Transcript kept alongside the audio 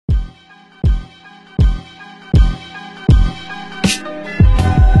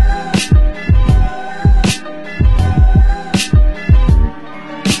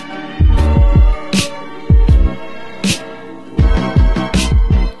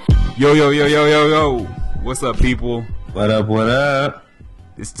Yo, yo, yo, yo, yo, yo. What's up, people? What up, what up?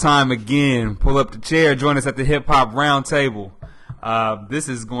 It's time again. Pull up the chair. Join us at the Hip Hop Round Table. This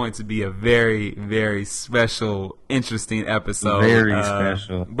is going to be a very, very special, interesting episode. Very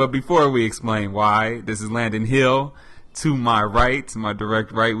special. But before we explain why, this is Landon Hill. To my right, to my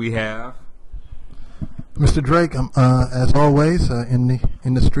direct right, we have Mr. Drake. I'm as always in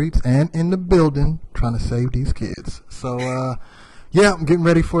the streets and in the building trying to save these kids. So yeah, I'm getting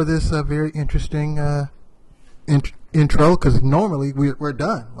ready for this very interesting intro because normally we're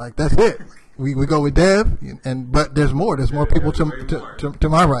done. Like that's it. We go with Dev, but there's more. There's more people to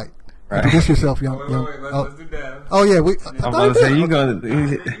my right. Introduce yourself, young. Let's do Dev. Oh yeah, I'm about to say you gonna.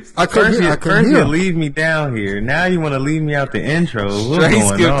 First you leave me down here. Now you want to leave me out the intro. Straight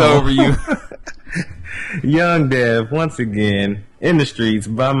skipped over you. Young Dev once again in the streets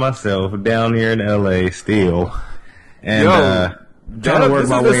by myself down here in LA still, and trying to work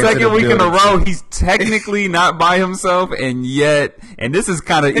my way this is the second week in a row he's technically not by himself, and this is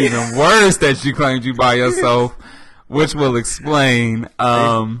kind of even worse that you claimed you by yourself. Which will explain.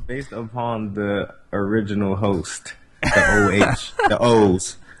 Based upon the original host, the OH, the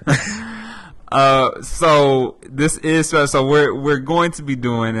O's. So this is so we're going to be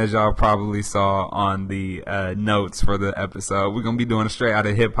doing, as y'all probably saw on the notes for the episode, we're gonna be doing a straight out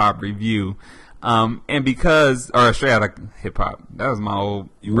of hip hop review. And straight out of hip hop. That was my old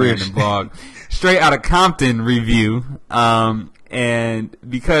random blog. Straight out of Compton review. And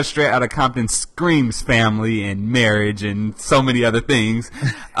because Straight Outta Compton screams family and marriage and so many other things,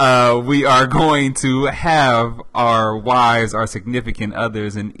 we are going to have our wives, our significant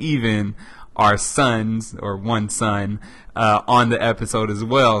others, and even our sons, or one son, on the episode as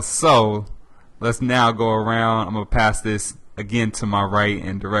well. So let's now go around. I'm going to pass this again to my right,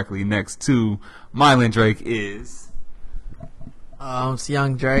 and directly next to Milan Drake is... It's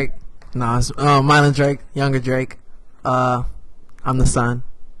young Drake. No, it's Milan Drake, younger Drake. I'm the son.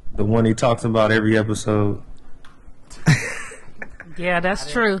 The one he talks about every episode. Yeah,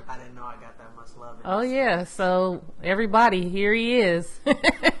 that's true. I didn't know I got that much love. Oh, yeah. So, everybody, here he is.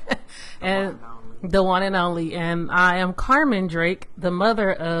 And the one and only. And I am Carmen Drake, the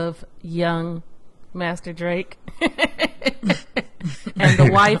mother of young Master Drake. And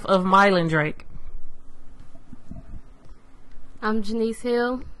the wife of Milan Drake. I'm Janice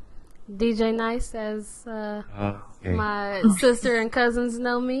Hill. DJ Nice, as my sister and cousins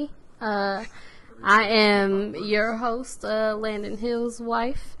know me. I am your host, Landon Hill's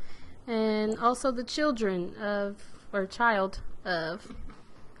wife, and also the child of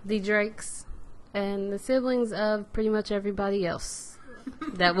the Drakes, and the siblings of pretty much everybody else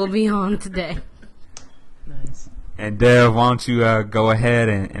that will be on today. Nice. And Dev, why don't you go ahead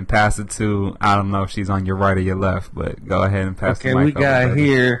and pass it to, I don't know if she's on your right or your left, but go ahead and pass the mic over. Okay, we got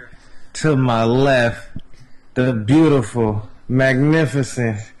here to my left, the beautiful,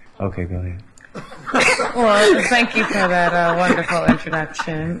 magnificent... Okay, go ahead. Well, thank you for that wonderful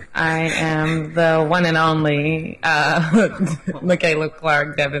introduction. I am the one and only Michaela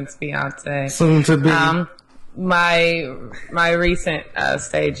Clark, Devin's fiance. Soon to be. My recent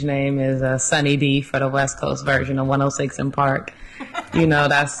stage name is Sunny D for the West Coast version of 106 in Park. You know,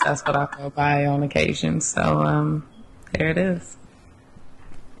 that's what I go by on occasion. So there it is.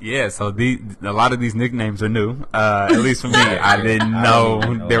 Yeah, so a lot of these nicknames are new, at least for me. I didn't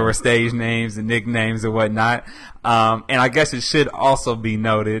know there were stage names and nicknames and whatnot. And I guess it should also be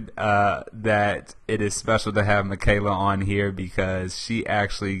noted that it is special to have Michaela on here because she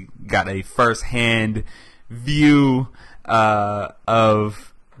actually got a first-hand view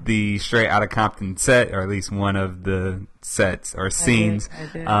of the Straight Outta Compton set, or at least one of the sets or scenes. I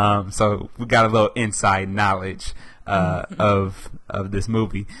did. So we got a little inside knowledge of this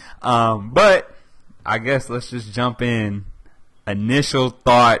movie. But I guess let's just jump in. Initial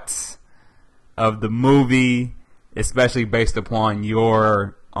thoughts of the movie, especially based upon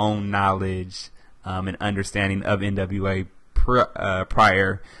your own knowledge and understanding of NWA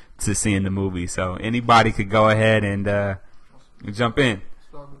prior to seeing the movie. So anybody could go ahead and jump in.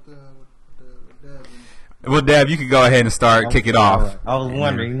 Start with Dev. Well, Dev, you could go ahead and kick it off. I was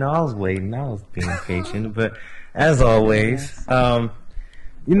wondering, I was waiting, I was being patient, but as always,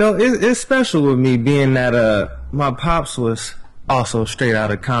 it's special with me being that my pops was also Straight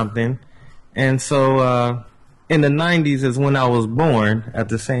Outta Compton, and so in the 90s is when I was born at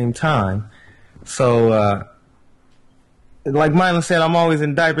the same time. So like Milan said, I'm always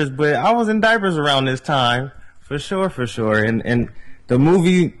in diapers, but I was in diapers around this time for sure. And the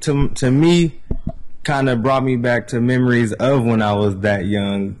movie to me kind of brought me back to memories of when I was that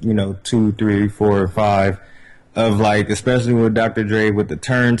young, 2, 3, 4, 5. of like, especially with Dr. Dre with the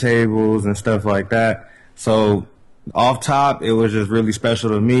turntables and stuff like that. So off top, it was just really special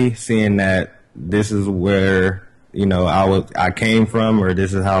to me seeing that this is where, you know, I came from, or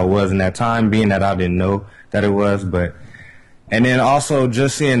this is how it was in that time, being that I didn't know that it was. But and then also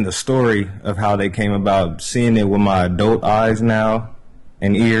just seeing the story of how they came about, seeing it with my adult eyes now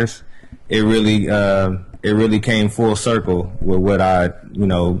and ears, it really came full circle with what I, you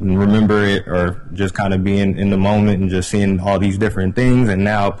know, remember it, or just kind of being in the moment and just seeing all these different things, and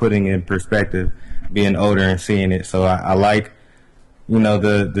now putting it in perspective, being older and seeing it. So I like, you know,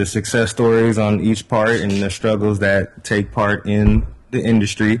 the success stories on each part and the struggles that take part in the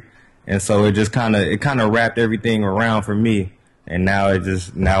industry. And so it kind of wrapped everything around for me. And now it's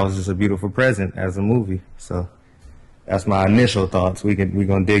just a beautiful present as a movie. So that's my initial thoughts. We're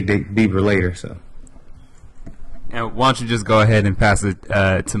gonna dig deeper later. So, and why don't you just go ahead and pass it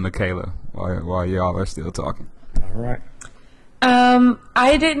to Michaela while y'all are still talking? All right.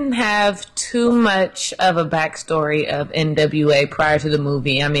 I didn't have too much of a backstory of NWA prior to the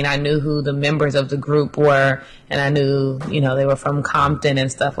movie. I mean, I knew who the members of the group were, and I knew, you know, they were from Compton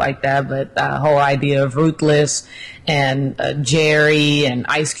and stuff like that. But the whole idea of Ruthless and Jerry and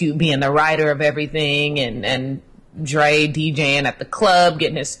Ice Cube being the writer of everything, and Dre DJing at the club,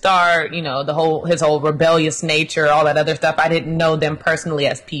 getting his start, you know, his whole rebellious nature, all that other stuff. I didn't know them personally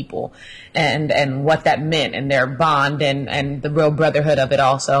as people, and what that meant, and their bond, and the real brotherhood of it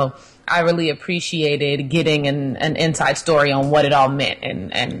all. So I really appreciated getting an inside story on what it all meant,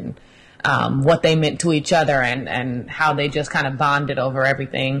 and what they meant to each other, and how they just kind of bonded over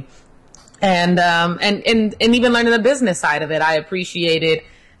everything. And even learning the business side of it, I appreciated,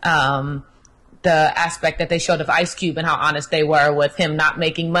 the aspect that they showed of Ice Cube and how honest they were with him not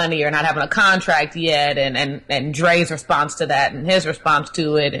making money or not having a contract yet, and Dre's response to that and his response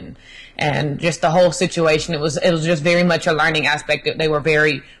to it, and just the whole situation. It was just very much a learning aspect. They were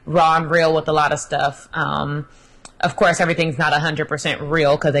very raw and real with a lot of stuff. Of course, everything's not 100%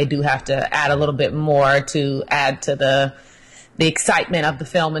 real, because they do have to add a little bit more to add to the excitement of the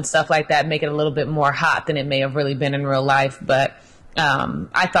film and stuff like that, make it a little bit more hot than it may have really been in real life. But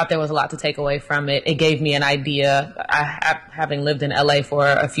I thought there was a lot to take away from it. It gave me an idea. Having lived in LA for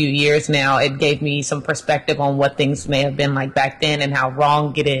a few years now, it gave me some perspective on what things may have been like back then and how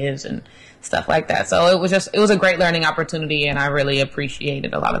wrong it is and stuff like that. So it was a great learning opportunity, and I really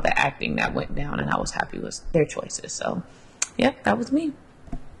appreciated a lot of the acting that went down, and I was happy with their choices. So yeah, that was me.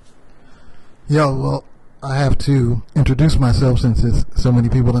 Yo, well, I have to introduce myself since there's so many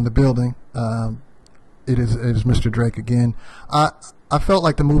people in the building. It is Mr. Drake again. I felt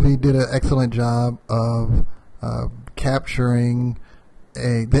like the movie did an excellent job of capturing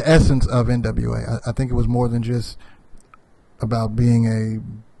the essence of NWA. I think it was more than just about being a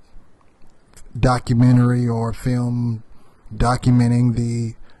documentary or film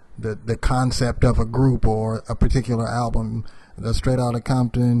documenting the concept of a group or a particular album. The Straight Outta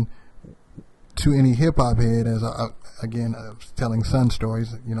Compton, to any hip hop head, as I was telling son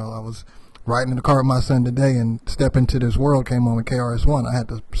stories. You know, I was riding in the car with my son today, and Step Into This World came on with KRS-One. I had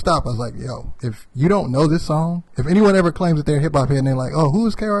to stop. I was like, yo, if you don't know this song, if anyone ever claims that they're a hip hop head and they're like, oh, who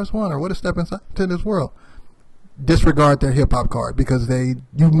is KRS-One or what is Step Into This World, disregard their hip hop card, because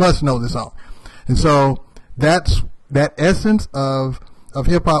you must know the song. And so that essence of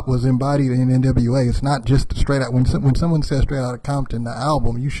hip hop was embodied in NWA. It's not just straight out. When someone says Straight Outta Compton, the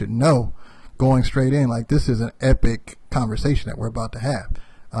album, you should know going straight in, like, this is an epic conversation that we're about to have.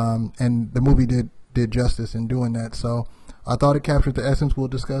 And the movie did justice in doing that. So I thought it captured the essence. We'll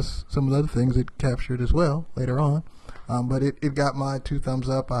discuss some of the other things it captured as well later on. But it got my 2 thumbs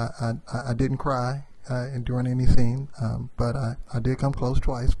up. I didn't cry during any scene, but I did come close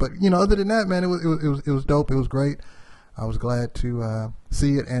twice. But, you know, other than that, man, it was dope. It was great. I was glad to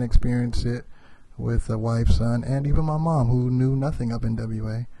see it and experience it with a wife, son, and even my mom, who knew nothing of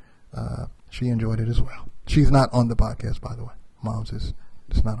NWA. She enjoyed it as well. She's not on the podcast, by the way. Mom's is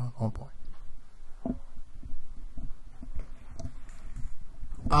just not on point.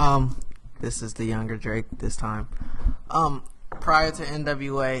 This is the younger Drake this time. Prior to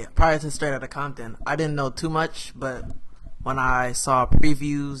NWA, prior to Straight Outta Compton, I didn't know too much, but when I saw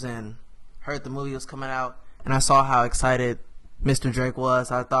previews and heard the movie was coming out, and I saw how excited Mr. Drake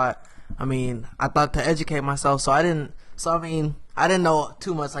was, I thought to educate myself, I didn't know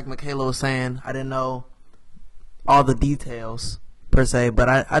too much, like Michaela was saying. I didn't know all the details per se, but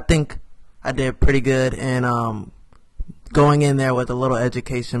I think I did pretty good in going in there with a little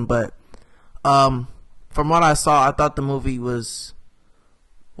education. But from what I saw, I thought the movie was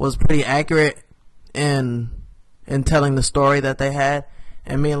pretty accurate in telling the story that they had.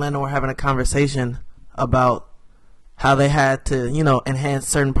 And me and Landon were having a conversation about how they had to, enhance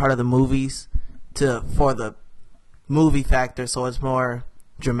certain part of the movies for the movie factor, so it's more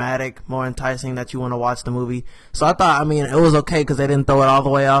dramatic, more enticing that you want to watch the movie. So I thought, it was okay because they didn't throw it all the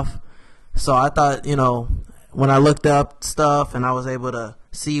way off. So I thought, when I looked up stuff and I was able to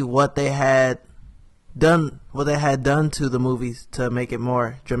see what they had done to the movies to make it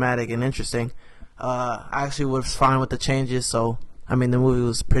more dramatic and interesting, I actually was fine with the changes. So the movie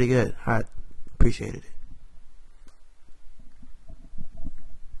was pretty good. I appreciated it.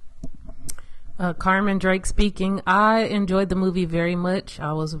 Carmen Drake speaking. I enjoyed the movie very much.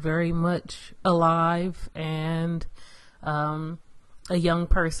 I was very much alive and a young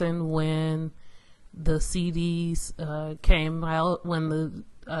person when the CDs came out, when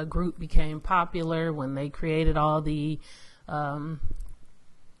the group became popular, when they created all the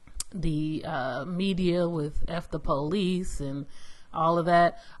media with F the Police and all of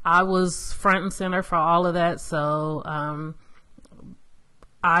that. I was front and center for all of that, so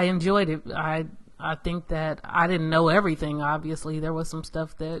I enjoyed it. I think that I didn't know everything. Obviously, there was some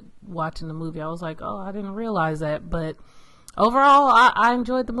stuff that watching the movie I was like, oh, I didn't realize that. But overall, I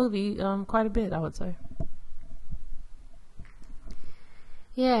enjoyed the movie quite a bit, I would say.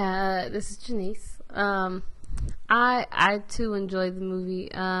 Yeah, this is Janice. I too enjoyed the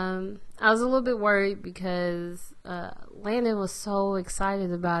movie. I was a little bit worried because Landon was so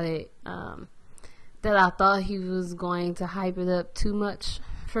excited about it that I thought he was going to hype it up too much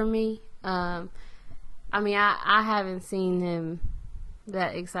for me. I haven't seen him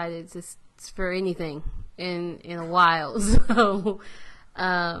that excited for anything in a while. So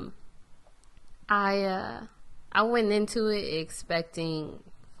I went into it expecting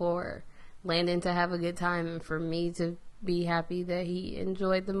for Landon to have a good time and for me to be happy that he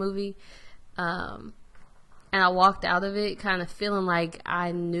enjoyed the movie. And I walked out of it kind of feeling like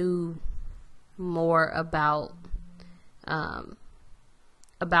I knew more about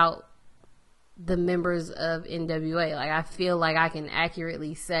the members of NWA. Like, I feel like I can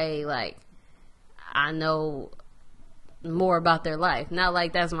accurately say, like, I know more about their life. Not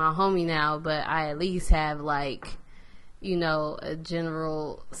like that's my homie now, but I at least have, like, a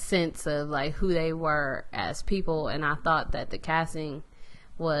general sense of, like, who they were as people. And I thought that the casting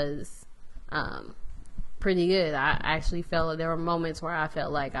was pretty good. I actually felt there were moments where I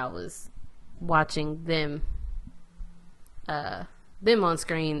felt like I was watching them on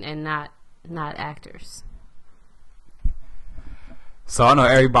screen and not actors. So I know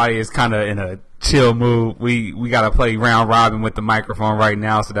everybody is kind of in a chill mood. We got to play round robin with the microphone right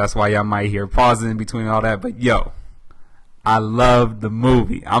now, so that's why y'all might hear pauses in between all that. But yo, I love the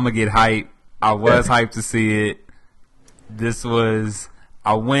movie. I'm gonna get hyped. I was hyped to see it.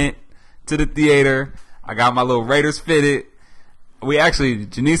 I went to the theater. I got my little Raiders fitted.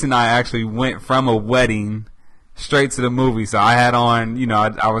 Janice and I actually went from a wedding straight to the movie. So I had on,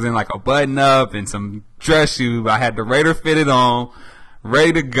 I was in like a button up and some dress shoes. I had the Raider fitted on,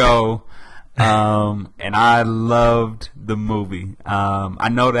 ready to go. And I loved the movie. I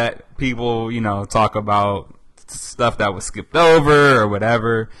know that people, talk about stuff that was skipped over or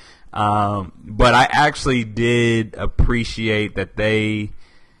whatever. But I actually did appreciate that they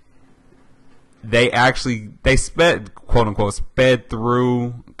sped, quote unquote, sped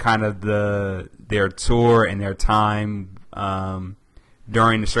through kind of their tour and their time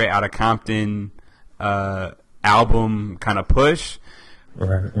during the Straight Outta Compton album kind of push.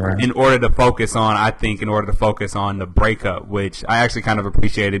 Right. In order to focus on the breakup, which I actually kind of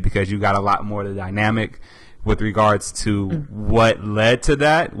appreciated because you got a lot more of the dynamic with regards to what led to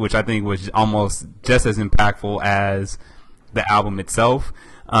that, which I think was almost just as impactful as the album itself.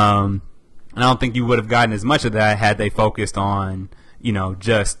 And I don't think you would have gotten as much of that had they focused on,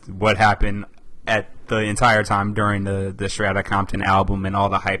 just what happened at the entire time during the Straight Outta Compton album and all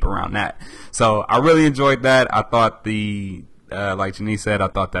the hype around that. So I really enjoyed that. I thought like Janice said, I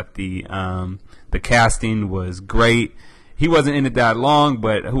thought that the casting was great. He wasn't in it that long,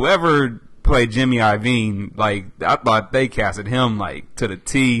 but whoever played Jimmy Iovine, like, I thought they casted him like to the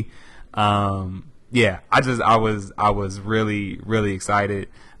T. Yeah, I was really, really excited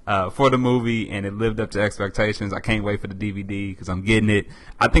for the movie, and it lived up to expectations. I can't wait for the DVD because I'm getting it.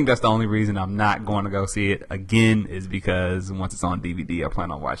 I think that's the only reason I'm not going to go see it again is because once it's on DVD, I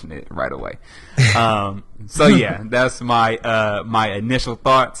plan on watching it right away. So yeah, that's my my initial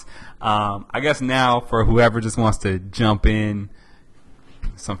thoughts. I guess now for whoever just wants to jump in,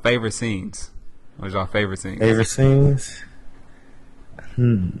 some favorite scenes. What's your favorite scenes? Favorite scenes?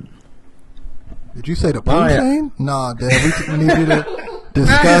 Did you say the pool scene? Nah, Dad. We need you to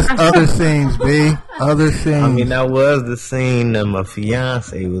discuss other scenes, B. Other scenes. I mean, that was the scene that my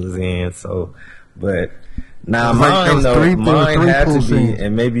fiance was in. So, but Nah, there was mine three had to cool be, scenes.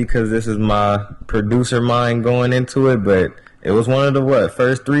 and maybe because this is my producer mind going into it, but it was one of the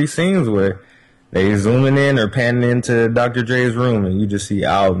first 3 scenes where they zooming in or panning into Dr. Dre's room, and you just see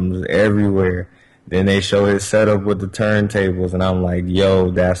albums everywhere. Then they show his setup with the turntables, and I'm like,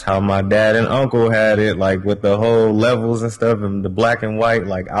 yo, that's how my dad and uncle had it, like with the whole levels and stuff, and the black and white.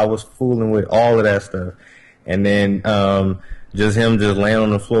 Like I was fooling with all of that stuff, and then just him just laying on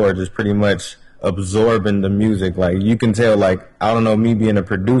the floor, just pretty much absorbing the music. Like you can tell, like I don't know, me being a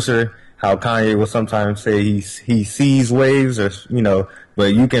producer, how Kanye will sometimes say he sees waves, or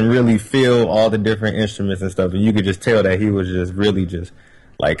but you can really feel all the different instruments and stuff, and you could just tell that he was just really just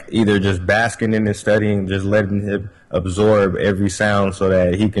like either just basking in his studying, just letting him absorb every sound so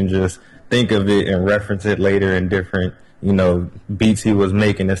that he can just think of it and reference it later in different beats he was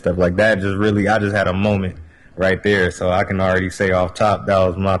making and stuff like that. Just really, I just had a moment right there, so I can already say off top that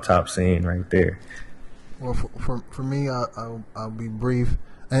was my top scene right there. Well, for me, I'll be brief,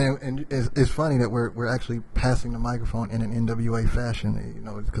 and it's funny that we're actually passing the microphone in an NWA fashion,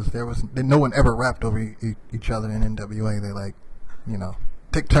 because no one ever rapped over each other in NWA. They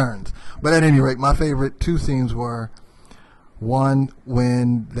take turns. But at any rate, my favorite 2 scenes were one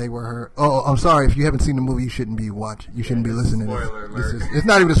when they were I'm sorry, if you haven't seen the movie, you shouldn't be watching. You shouldn't be listening to this. It's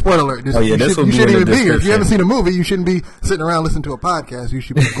not even a spoiler alert. This will you be shouldn't in the even be here. If you description. haven't seen the movie, you shouldn't be sitting around listening to a podcast. You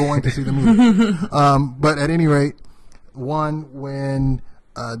should be going to see the movie. But at any rate, one when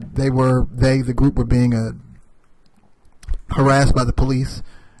the group were being harassed by the police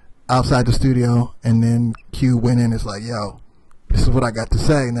outside the studio, and then Q went in and is like, yo, this is what I got to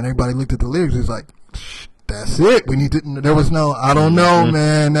say. And then everybody looked at the lyrics. He's like, that's it. We need to. There was no. I don't know,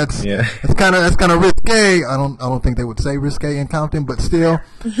 man. That's kind of risque. I don't think they would say risque in Compton, but still,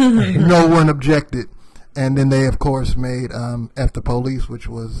 no one objected. And then they, of course, made F the Police, which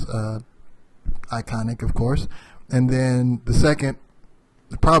was iconic, of course. And then the second,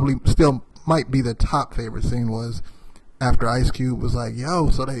 probably still might be the top favorite scene, was after Ice Cube was like, yo,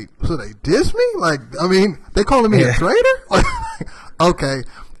 so they diss me? Like, I mean, they calling me a traitor? Like, okay.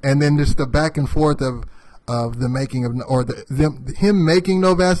 And then just the back and forth of the making of, or him making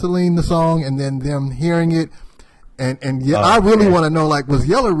No Vaseline, the song, and then them hearing it. And yeah, I really want to know, like, was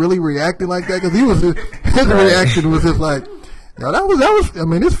Yeller really reacting like that? Because his reaction was just like, yo, that was, I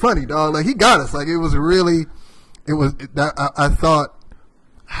mean, it's funny, dog. Like, he got us. Like, I thought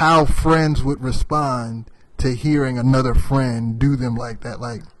how friends would respond to hearing another friend do them like that.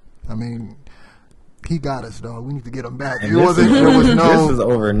 Like, I mean, he got us, dog. We need to get him back. There was no. This is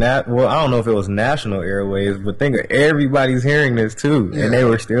over. Well, I don't know if it was national airwaves, but think of everybody's hearing this too, and they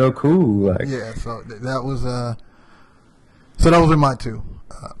were still cool. Like, yeah. So that was. So those were my 2.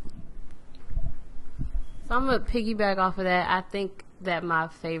 So I'm gonna piggyback off of that. I think that my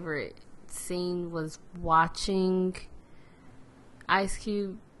favorite scene was watching Ice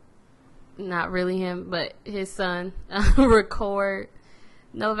Cube, not really him, but his son, record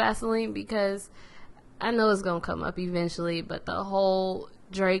No Vaseline, because I know it's gonna come up eventually, but the whole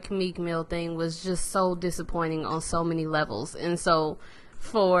Drake Meek Mill thing was just so disappointing on so many levels. And so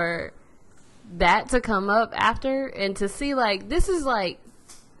for that to come up after, and to see, like, this is like,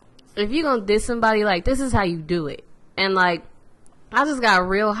 if you're gonna diss somebody, like, this is how you do it. And like, I just got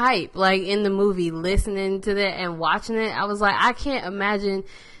real hype, like, in the movie, listening to that and watching it. I was like, I can't imagine,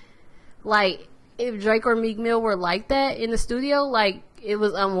 like, if Drake or Meek Mill were like that in the studio, like, it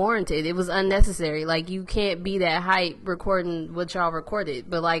was unwarranted. It was unnecessary. Like, you can't be that hype recording what y'all recorded.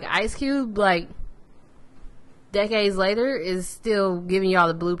 But, like, Ice Cube, like, decades later, is still giving y'all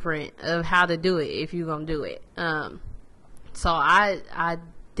the blueprint of how to do it if you're gonna do it. So I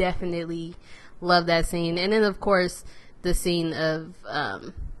definitely love that scene. And then, of course, the scene of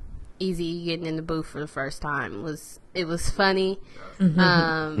Eazy getting in the booth for the first time was funny.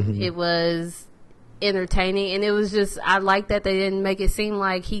 It was entertaining, and it was just, I like that they didn't make it seem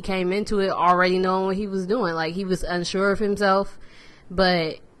like he came into it already knowing what he was doing. Like, he was unsure of himself,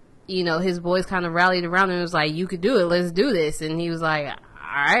 but his boys kind of rallied around him and was like, you could do it, let's do this. And he was like,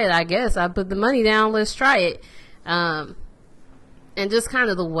 all right, I guess I put the money down, let's try it. And just kind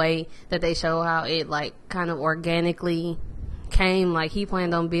of the way that they show how it, like, kind of organically came. Like, he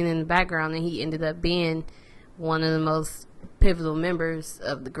planned on being in the background, and he ended up being one of the most pivotal members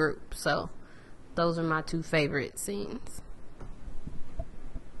of the group. So those are my 2 favorite scenes.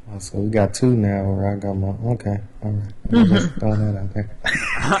 Oh, so we got 2 now, where I got my, okay, all right. I'm just throwing that out there.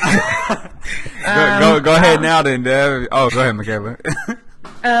 Go ahead now then, Dev. Oh, go ahead, Michaela.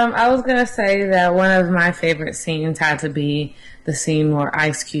 I was going to say that one of my favorite scenes had to be the scene where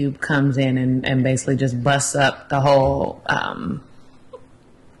Ice Cube comes in and basically just busts up the whole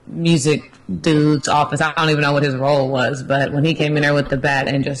music dude's office. I don't even know what his role was, but when he came in there with the bat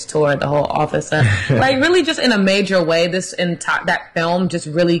and just tore the whole office up, like really just in a major way, that film just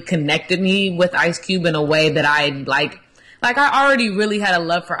really connected me with Ice Cube in a way that I like I already really had a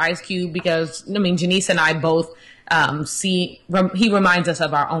love for Ice Cube because, I mean, Janice and I both he reminds us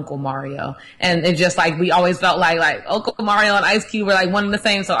of our Uncle Mario. And it's just like, we always felt like Uncle Mario and Ice Cube were like one and the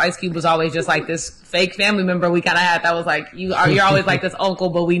same. So Ice Cube was always just like this fake family member we kind of had that was like, you're always like this uncle,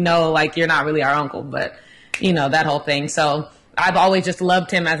 but we know like you're not really our uncle, but you know, that whole thing. So I've always just loved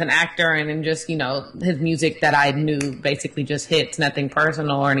him as an actor and just, you know, his music that I knew basically just hits, nothing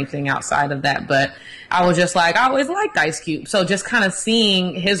personal or anything outside of that. But I was just like, I always liked Ice Cube. So just kind of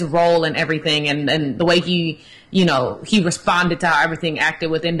seeing his role and everything and the way he, you know, he responded to how everything acted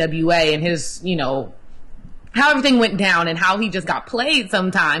with NWA and his, you know, how everything went down and how he just got played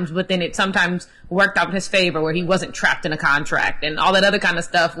sometimes, but then it sometimes worked out in his favor where he wasn't trapped in a contract and all that other kind of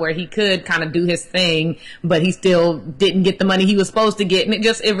stuff where he could kind of do his thing, but he still didn't get the money he was supposed to get. And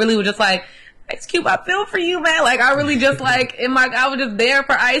it really was just like, Ice Cube, I feel for you, man. Like, I really just like, I was just there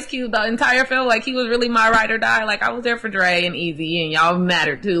for Ice Cube the entire film. Like, he was really my ride or die. Like, I was there for Dre and Easy and y'all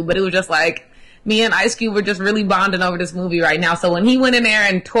mattered too, but it was just like, me and Ice Cube were just really bonding over this movie right now. So when he went in there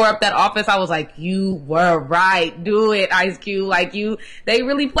and tore up that office, I was like, you were right. Do it, Ice Cube. Like they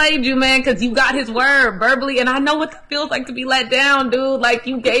really played you, man, because you got his word verbally. And I know what that feels like to be let down, dude. Like,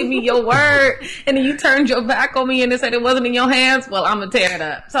 you gave me your word and then you turned your back on me and said it wasn't in your hands. Well, I'm going to tear it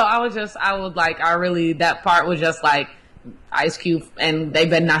up. So that part was just like, Ice Cube, and they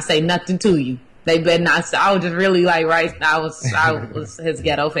better not say nothing to you. They better not. I was just really like, right. I was his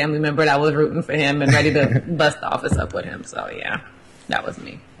ghetto family member that was rooting for him and ready to bust the office up with him. So yeah, that was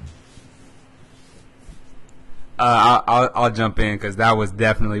me. I'll jump in because that was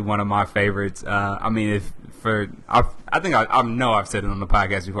definitely one of my favorites. I mean, I know I've said it on the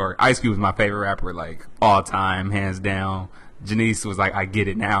podcast before. Ice Cube was my favorite rapper, like all time, hands down. Janice was like, I get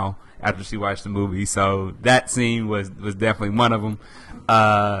it now after she watched the movie. So that scene was definitely one of them.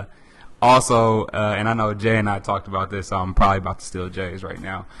 Also, and I know Jay and I talked about this, so I'm probably about to steal Jay's right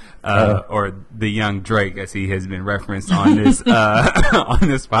now, or the young Drake, as he has been referenced on this on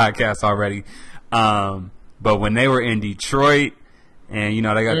this podcast already. But when they were in Detroit, and you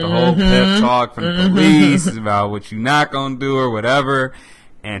know they got the whole pep talk from the police about what you're not gonna do or whatever,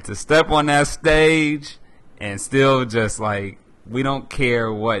 and to step on that stage and still just like, we don't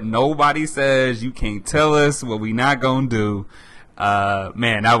care what nobody says, you can't tell us what we not gonna do.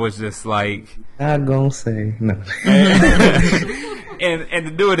 Man, that was just like, not gonna say no. and to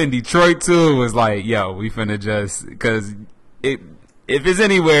do it in Detroit too was like, yo, we finna just, cause if it's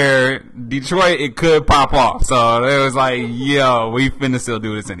anywhere, Detroit, it could pop off. So it was like, yo, we finna still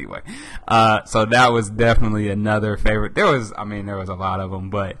do this anyway. So that was definitely another favorite. There was a lot of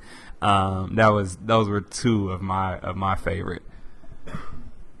them, but those were two of my favorite.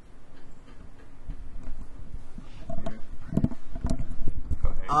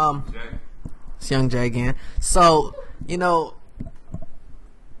 It's Young Jay again. So, you know,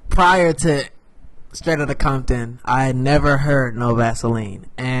 prior to Straight Outta Compton, I had never heard No Vaseline.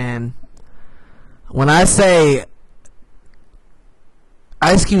 And when I say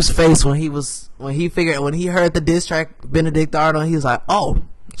Ice Cube's face when he heard the diss track Benedict Arnold, he was like, oh,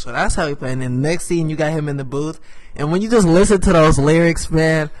 so that's how he played. And then the next scene, you got him in the booth. And when you just listen to those lyrics,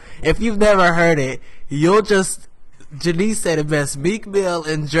 man, if you've never heard it, you'll just... Janice said it best. Meek Mill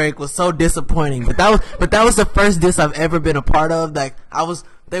and Drake was so disappointing, but that was the first diss I've ever been a part of. Like,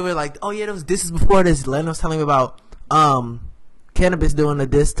 they were like, oh yeah, there was disses before this. Lennon was telling me about Cannabis doing a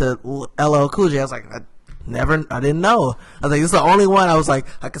diss to LL Cool J. I was like, I didn't know. I was like, this is the only one. I was like,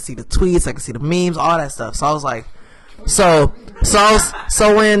 I could see the tweets, I could see the memes, all that stuff. So I was like, so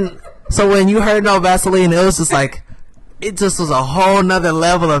when you heard No Vaseline, it was just like, it just was a whole nother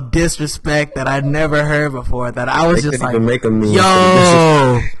level of disrespect that I'd never heard before. That I was just like,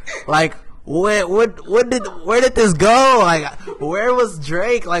 yo, like, where did this go? Like, where was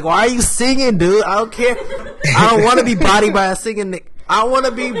Drake? Like, why are you singing, dude? I don't care. I don't want to be bodied by a singing. I want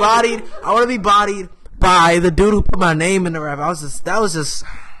to be bodied by the dude who put my name in the rap. I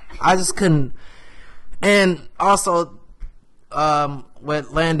just couldn't. And also, with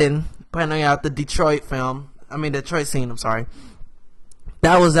Landon pointing out the Detroit scene, I'm sorry.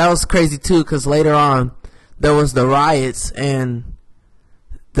 That was crazy too, because later on, there was the riots, and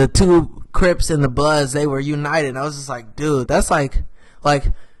the two Crips and the Bloods, they were united. I was just like, dude, that's like,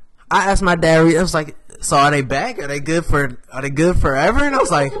 I asked my dad, I was like, so are they back? Are they good forever? And I was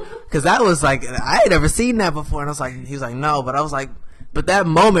like, because that was like, I had never seen that before. And I was like, he was like, no, but I was like, but that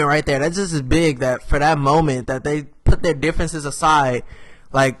moment right there, that's just as big, that for that moment that they put their differences aside,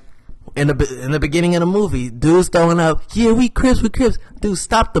 Like in the beginning of the movie, dude's throwing up, yeah, we Crips. Dude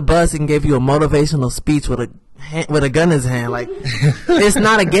stopped the bus and gave you a motivational speech with a gun in his hand. Like, it's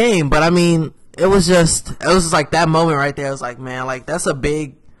not a game, but I mean, it was just like that moment right there. I was like, man, like that's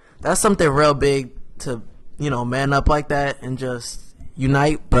something real big to, man up like that and just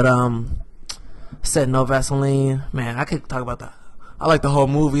unite. But said No Vaseline, man, I could talk about that. I like the whole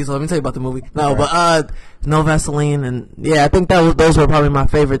movie, so let me tell you about the movie. No, but No Vaseline, and yeah, I think those were probably my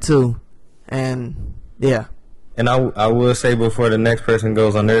favorite too. And yeah. And I will say before the next person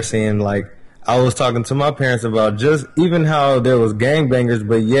goes on their scene, like I was talking to my parents about just even how there was gangbangers,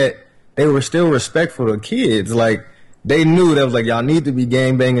 but yet they were still respectful of kids. Like they knew that was like, y'all need to be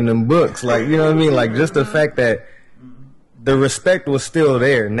gangbanging them books. Like, you know what I mean? Like just the fact that the respect was still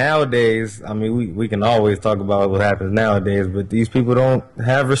there. Nowadays, I mean, we can always talk about what happens nowadays, but these people don't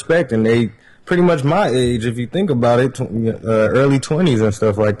have respect, and they pretty much my age, if you think about it, early 20s and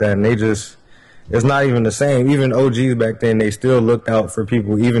stuff like that, and they just, it's not even the same. Even OGs back then, they still looked out for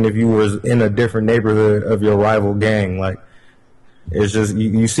people, even if you was in a different neighborhood of your rival gang. Like, it's just,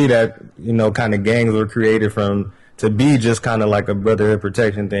 you see that, kind of gangs were created to be just kind of like a brotherhood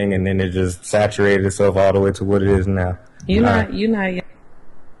protection thing, and then it just saturated itself all the way to what it is now. You're not in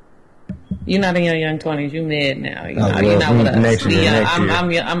your young 20s. You mid now. You're not with us. Next year.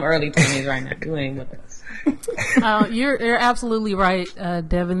 I'm early 20s right now. You ain't with us. You're absolutely right,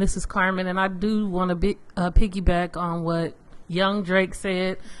 Devin. This is Carmen, and I do want to piggyback on what young Drake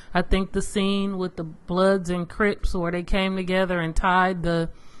said. I think the scene with the Bloods and Crips where they came together and tied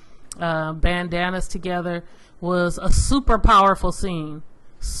the bandanas together was a super powerful scene.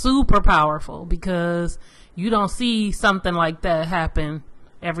 Super powerful, because you don't see something like that happen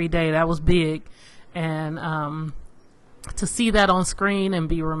every day. That was big. And to see that on screen and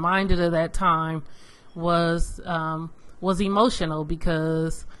be reminded of that time was emotional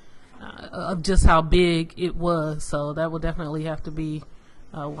because of just how big it was. So that would definitely have to be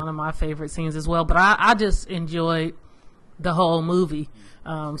one of my favorite scenes as well. But I just enjoyed the whole movie.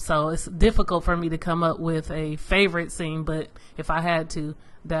 So it's difficult for me to come up with a favorite scene, but if I had to,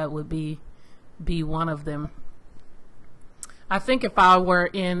 that would be one of them. I think if I were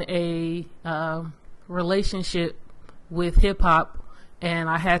in a relationship with hip hop and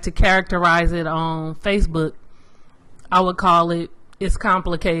I had to characterize it on Facebook, I would call it "It's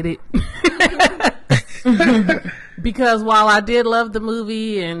Complicated." Because while I did love the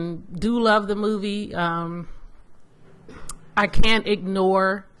movie and do love the movie, I can't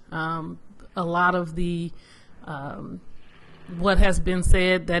ignore a lot of the what has been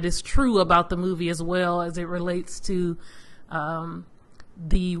said that is true about the movie, as well as it relates to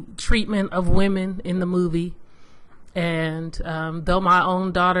the treatment of women in the movie. And though my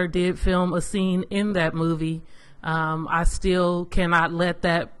own daughter did film a scene in that movie, I still cannot let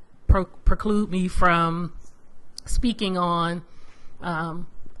that preclude me from speaking on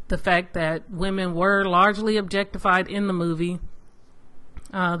the fact that women were largely objectified in the movie.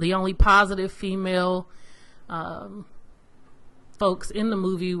 The only positive female folks in the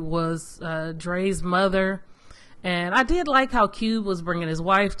movie was Dre's mother. And I did like how Cube was bringing his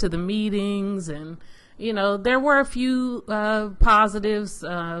wife to the meetings, and there were a few positives.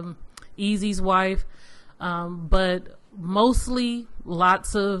 Easy's wife, but mostly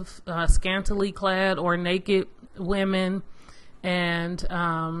lots of scantily clad or naked women, and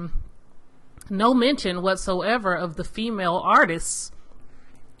no mention whatsoever of the female artists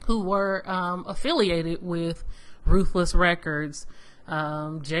who were affiliated with Ruthless Records,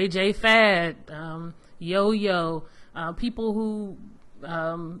 JJ Fad, Yo-Yo, people who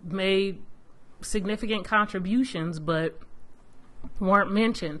made significant contributions but weren't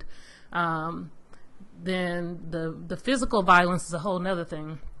mentioned. Then the physical violence is a whole nother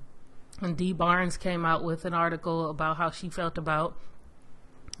thing. And Dee Barnes came out with an article about how she felt about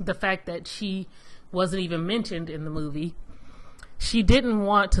the fact that she wasn't even mentioned in the movie. She didn't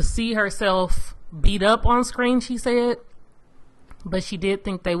want to see herself beat up on screen, she said, but she did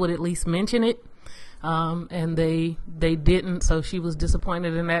think they would at least mention it. And they didn't, so she was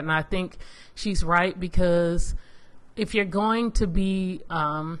disappointed in that. And I think she's right, because if you're going to be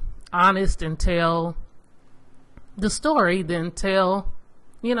honest and tell the story, then tell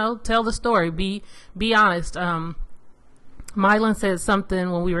the story. Be honest. Milan said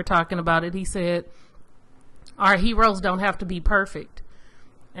something when we were talking about it. He said, our heroes don't have to be perfect.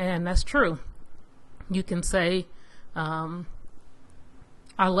 And that's true. You can say, I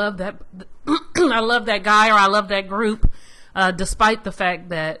love that I love that guy, or I love that group, despite the fact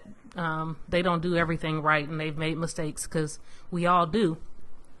that they don't do everything right and they've made mistakes, because we all do.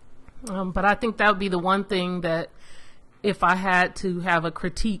 But I think that would be the one thing that if I had to have a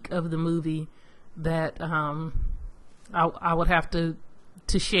critique of the movie that I would have to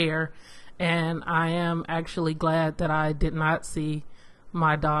share, and I am actually glad that I did not see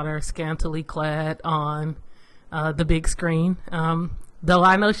my daughter scantily clad on the big screen. Though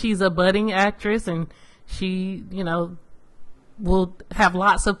I know she's a budding actress and she, will have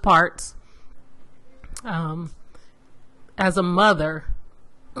lots of parts. As a mother,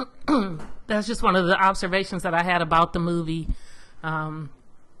 that's just one of the observations that I had about the movie from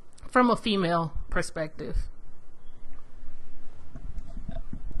a female perspective.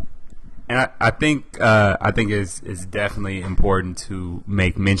 And I think it's definitely important to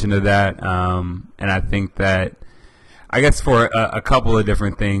make mention of that. And I think that, I guess for a couple of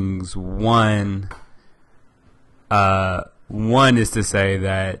different things. One is to say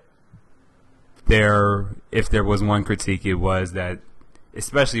that if there was one critique, it was that,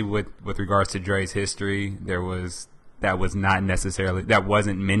 especially with regards to Dre's history, that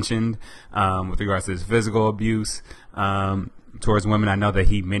wasn't mentioned with regards to his physical abuse towards women. I know that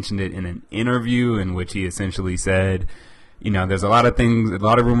he mentioned it in an interview in which he essentially said, there's a lot of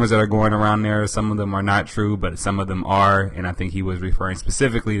rumors that are going around there. Some of them are not true, but some of them are. And I think he was referring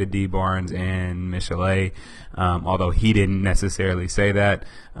specifically to Dee Barnes and Michelet, although he didn't necessarily say that.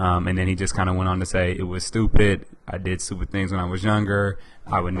 And then he just kind of went on to say, it was stupid. I did stupid things when I was younger.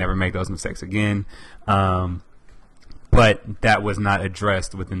 I would never make those mistakes again. But that was not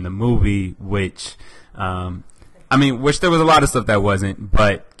addressed within the movie, which there was a lot of stuff that wasn't,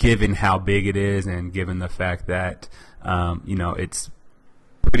 but given how big it is and given the fact that, it's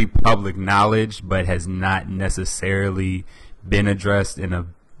pretty public knowledge, but has not necessarily been addressed in a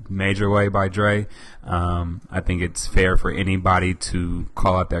major way by Dre, I think it's fair for anybody to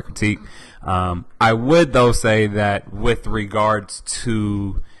call out that critique. I would, though, say that with regards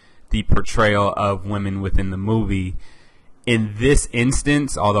to the portrayal of women within the movie, in this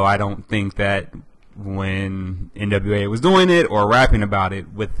instance, although I don't think that when NWA was doing it or rapping about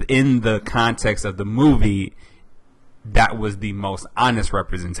it, within the context of the movie, that was the most honest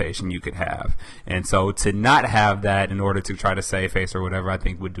representation you could have. And so to not have that in order to try to save face or whatever, I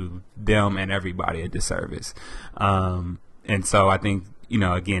think would do them and everybody a disservice. And so I think,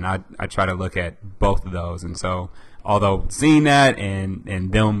 again, I try to look at both of those. And so although seeing that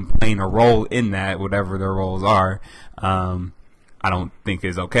and them playing a role in that, whatever their roles are, I don't think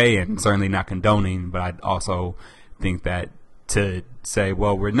is okay, and certainly not condoning, but I also think that to say,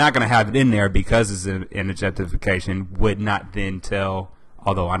 well, we're not going to have it in there because it's an objectification would not then tell,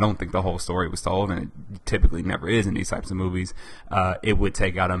 although I don't think the whole story was told, and it typically never is in these types of movies, it would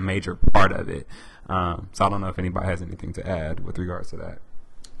take out a major part of it. So I don't know if anybody has anything to add with regards to that.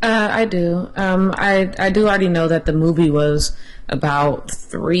 I do. I do already know that the movie was about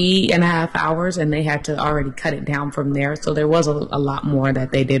 3.5 hours, and they had to already cut it down from there. So there was a lot more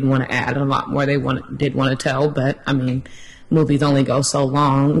that they did want to add, and a lot more they did want to tell. But movies only go so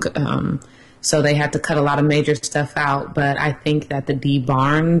long, so they had to cut a lot of major stuff out. But I think that the Dee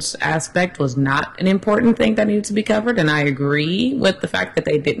Barnes aspect was not an important thing that needed to be covered, and I agree with the fact that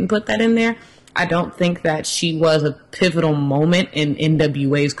they didn't put that in there. I don't think that she was a pivotal moment in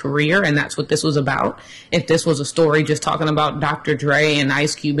NWA's career, and that's what this was about. If this was a story just talking about Dr. Dre and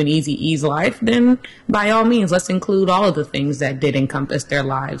Ice Cube and Eazy-E's life, then by all means, let's include all of the things that did encompass their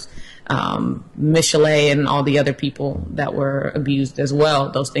lives. Michelet and all the other people that were abused as well.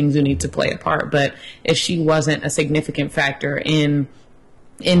 Those things do need to play a part. But if she wasn't a significant factor in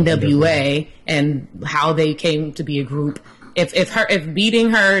NWA and how they came to be a group, if beating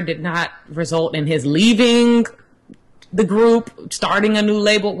her did not result in his leaving the group, starting a new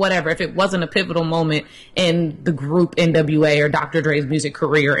label, whatever, if it wasn't a pivotal moment in the group NWA or Dr. Dre's music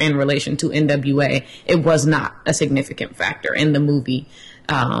career in relation to NWA, it was not a significant factor in the movie.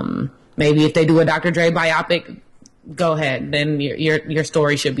 Maybe if they do a Dr. Dre biopic, go ahead. Then your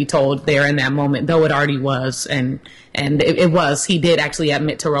story should be told there in that moment, though it already was. And it was. He did actually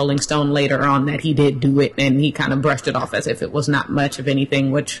admit to Rolling Stone later on that he did do it, and he kind of brushed it off as if it was not much of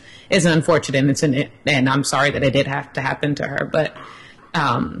anything, which is unfortunate. And I'm sorry that it did have to happen to her. But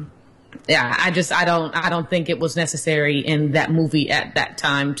yeah, I don't think it was necessary in that movie at that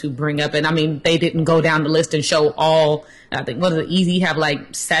time to bring up. And they didn't go down the list and show all. I think Easy have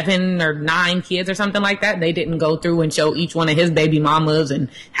like 7 or 9 kids or something like that. They didn't go through and show each one of his baby mamas and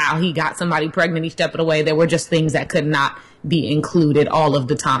how he got somebody pregnant each step of the way. There were just things that could not be included all of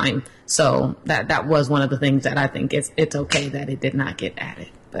the time. So that was one of the things that I think it's okay that it did not get added.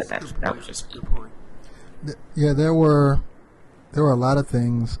 But that was just a point. Yeah, there were a lot of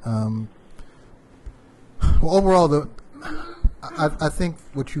things. Well, overall, I think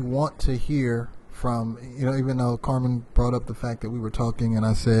what you want to hear from, even though Carmen brought up the fact that we were talking and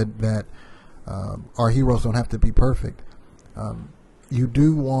I said that our heroes don't have to be perfect. You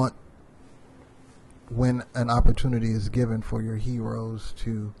do want, when an opportunity is given for your heroes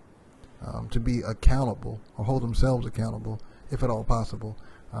to be accountable or hold themselves accountable, if at all possible.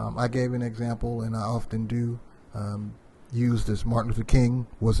 I gave an example, and I often do use this. Martin Luther King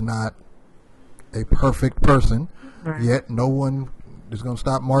was not a perfect person, right. Yet no one is going to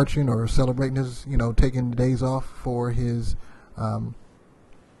stop marching or celebrating his, taking days off for his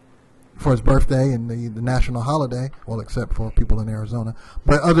birthday and the national holiday. Well, except for people in Arizona.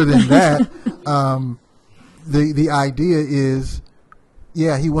 But other than that, the idea is,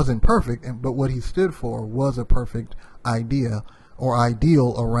 yeah, he wasn't perfect, but what he stood for was a perfect idea or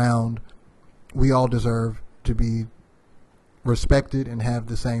ideal around we all deserve to be respected and have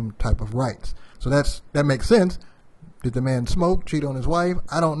the same type of rights. So that makes sense. Did the man smoke, cheat on his wife?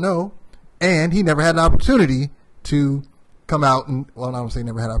 I don't know. And he never had an opportunity to come out and, well, I don't say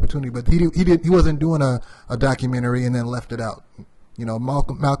never had an opportunity, but he wasn't doing a documentary and then left it out.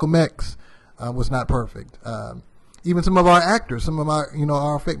 Malcolm X was not perfect. Even some of our actors, some of my,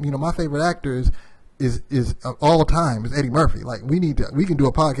 my favorite actors is all time is Eddie Murphy. Like we can do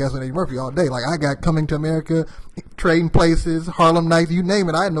a podcast on Eddie Murphy all day. Like I got Coming to America, Trading Places, Harlem Nights, you name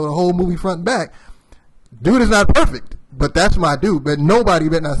it. I know the whole movie front and back. Dude is not perfect, but that's my dude. But nobody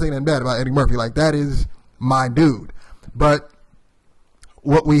better not say anything bad about Eddie Murphy. Like that is my dude. But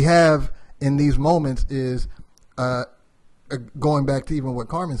what we have in these moments is, going back to even what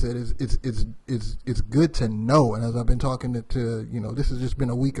Carmen said, is it's good to know. And as I've been talking to this has just been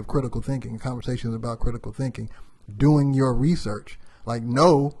a week of critical thinking, conversations about critical thinking, doing your research. Like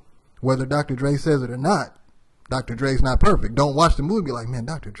know whether Dr. Dre says it or not. Dr. Dre's not perfect. Don't watch the movie and be like, man,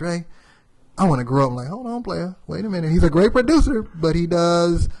 Dr. Dre, I want to grow up. I'm like, hold on, player. Wait a minute. He's a great producer, but he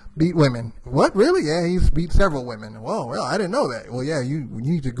does beat women. What, really? Yeah, he's beat several women. Whoa, well, I didn't know that. Well, yeah, you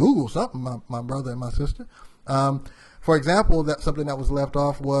need to Google something, my brother and my sister. For example, that something that was left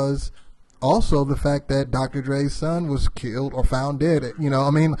off was also the fact that Dr. Dre's son was killed or found dead.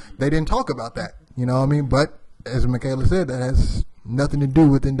 They didn't talk about that. But as Michaela said, that has nothing to do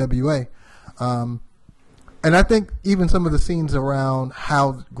with NWA. And I think even some of the scenes around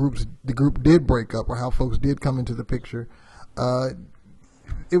how the group did break up or how folks did come into the picture,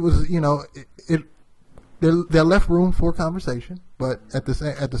 it was, they left room for conversation. But at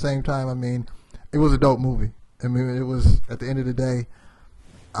the same time, it was a dope movie. It was, at the end of the day,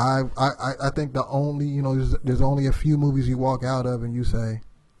 I think the only, there's only a few movies you walk out of and you say,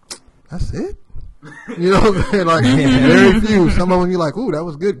 that's it? You know what I'm saying? Like, very few. Some of them you're like, ooh, that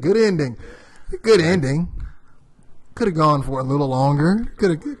was good. Good ending. Good ending. Could have gone for a little longer.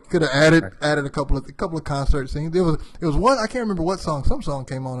 Could have added a couple of concert scenes. There was one, I can't remember what song. Some song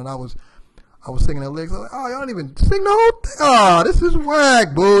came on and I was singing the lyrics. I was like, oh, y'all don't even sing the whole thing. Oh, this is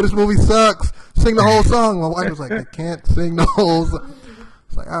whack, boo. This movie sucks. Sing the whole song. My wife was like, I can't sing the whole song.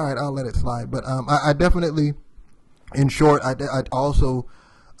 It's like, all right, I'll let it slide. But I definitely, in short, I also,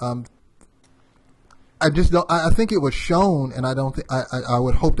 I just don't. I think it was shown, and I don't think I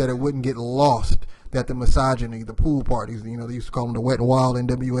would hope that it wouldn't get lost. That the misogyny, the pool parties, they used to call them the Wet and Wild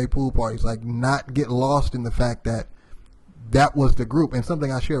NWA pool parties, like not get lost in the fact that that was the group. And something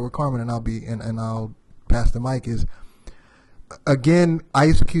I shared with Carmen, and I'll pass the mic, is again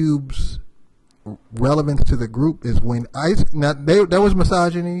Ice Cube's relevance to the group is when there was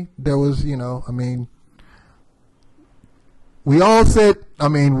misogyny, there was we all said,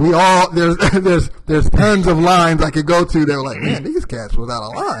 there's tons of lines I could go to that were like, man, these cats was out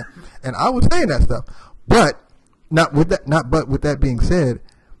of line. And I was saying that stuff. But with that being said,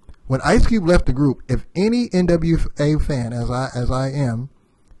 when Ice Cube left the group, if any NWA fan, as I am,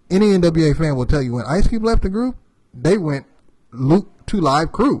 any NWA fan will tell you when Ice Cube left the group, they went Luke to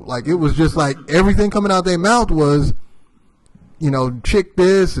Live Crew. Like it was just like everything coming out their mouth was, chick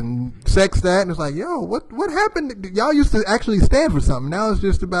this and sex that, and it's like, yo, what happened? Y'all used to actually stand for something. Now it's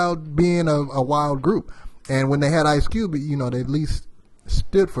just about being a wild group. And when they had Ice Cube, they at least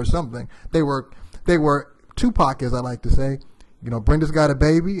stood for something. They were Tupac, as I like to say. Brenda's got a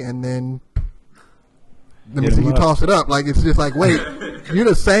baby, and then let me see, you toss it up. Like it's just like, wait, you're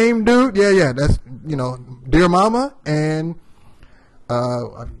the same dude? Yeah. That's Dear Mama and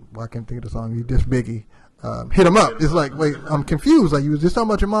I can't think of the song. You just Biggie. Hit him up. It's like, wait, I'm confused. Like you was just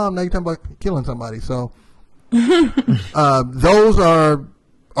talking about your mom, now you're talking about killing somebody. So those are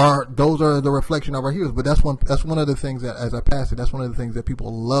the reflection of our heroes. But that's one of the things that, as I pass it, that's one of the things that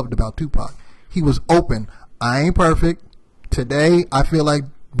people loved about Tupac. He was open. I ain't perfect. Today I feel like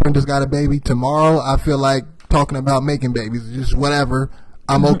Brenda's got a baby. Tomorrow I feel like talking about making babies. Just whatever.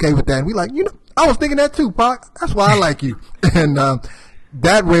 I'm okay with that. And we like, I was thinking that too, Pac. That's why I like you. And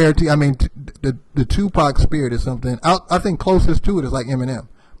that rarity, I mean, the Tupac spirit is something. I think closest to it is like Eminem.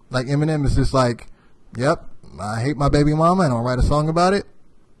 Like Eminem is just like, yep, I hate my baby mama and I'll write a song about it.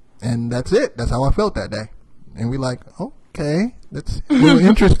 And that's it. That's how I felt that day. And we like, okay, that's a little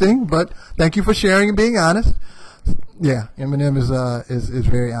interesting, but thank you for sharing and being honest. Yeah, Eminem is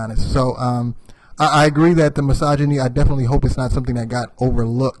very honest. So I agree that the misogyny, I definitely hope it's not something that got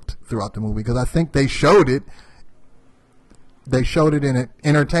overlooked throughout the movie, because I think they showed it. They showed it in an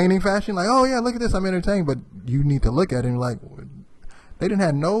entertaining fashion, like, oh yeah, look at this, I'm entertained, but you need to look at it and like, they didn't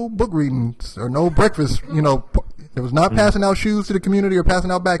have no book readings or no breakfast, you know, it was not passing out shoes to the community or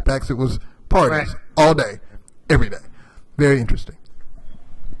passing out backpacks, it was parties all day, every day. Very interesting.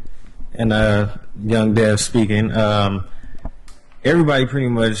 And young Dev speaking, everybody pretty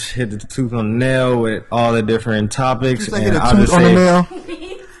much hit the tooth on the nail with all the different topics. And hit a tooth on the nail.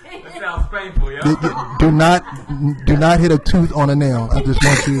 That sounds painful, yo. Do not hit a tooth on a nail. I just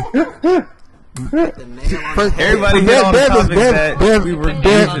want you. Everybody hit on the topics that we were doing.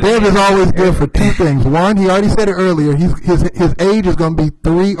 Dev is always good for two things. One, he already said it earlier. His age is going to be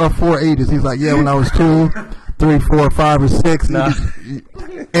 3 or 4 ages. He's like, yeah, when I was 2, 3, 4, 5, or 6. Nah.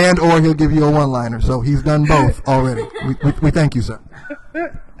 And or he'll give you a one-liner. So he's done both already. We thank you, sir.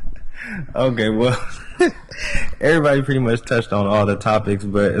 Okay, well, everybody pretty much touched on all the topics,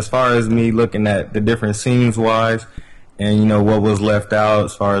 but as far as me looking at the different scenes-wise, and, you know, what was left out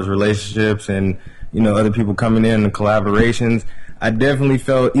as far as relationships and, you know, other people coming in and collaborations, I definitely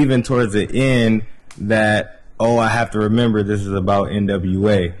felt even towards the end that, oh, I have to remember this is about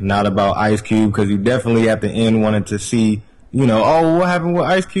NWA, not about Ice Cube, because you definitely at the end wanted to see, you know, oh, what happened with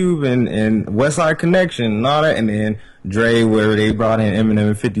Ice Cube and West Side Connection and all that, and then Dre, where they brought in Eminem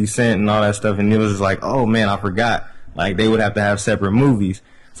and 50 Cent and all that stuff, and it was just like, oh man, I forgot. Like, they would have to have separate movies.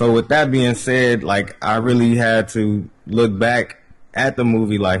 So with that being said, like, I really had to look back at the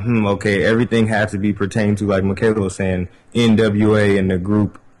movie like, okay, everything had to be pertained to, like Michaela was saying, NWA and the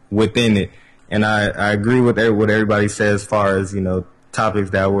group within it. And I agree with what everybody says as far as, you know, topics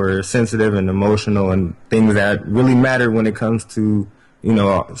that were sensitive and emotional and things that really matter when it comes to, you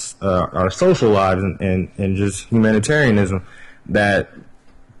know, our social lives and just humanitarianism, that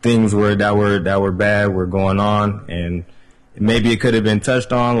things that were bad were going on, and maybe it could have been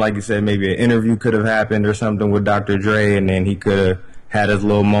touched on, like you said, maybe an interview could have happened or something with Dr. Dre, and then he could have had his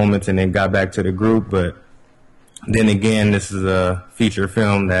little moments and then got back to the group. But then again, this is a feature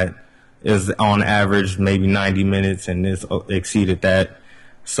film that is on average maybe 90 minutes, and this exceeded that.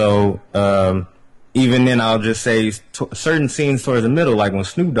 So even then, I'll just say certain scenes towards the middle, like when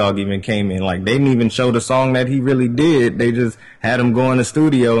Snoop Dogg even came in, like they didn't even show the song that he really did. They just had him go in the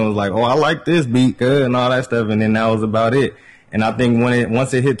studio and was like, oh, I like this beat, good, and all that stuff. And then that was about it. And I think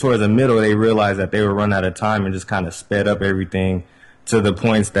once it hit towards the middle, they realized that they were running out of time and just kind of sped up everything to the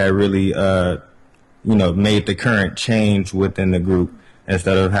points that really, you know, made the current change within the group,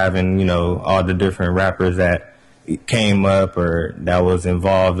 instead of having, you know, all the different rappers that came up or that was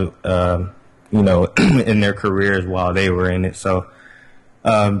involved, you know, in their careers while they were in it. So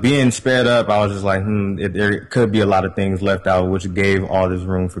being sped up, I was just like, there could be a lot of things left out, which gave all this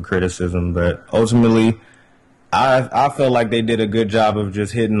room for criticism. But ultimately, I felt like they did a good job of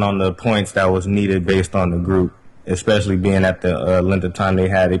just hitting on the points that was needed based on the group, especially being at the length of time they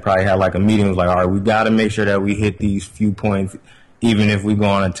had. They probably had like a meeting, was like, all right, we got to make sure that we hit these few points, even if we go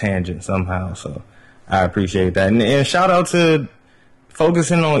on a tangent somehow. So I appreciate that. And shout out to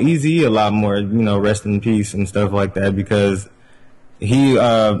focusing on Eazy a lot more, you know, rest in peace and stuff like that, because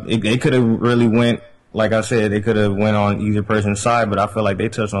they could have really went, like I said, they could have went on either person's side, but I feel like they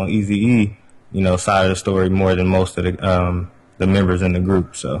touched on Eazy-E, you know, side of the story more than most of the members in the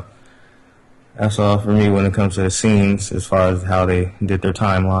group. So that's all for me when it comes to the scenes as far as how they did their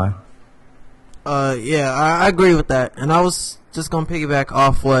timeline. Yeah, I agree with that. And I was just going to piggyback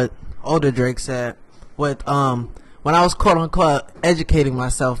off what older Drake said with, when I was quote unquote educating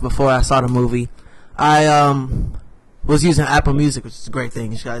myself before I saw the movie, I was using Apple Music, which is a great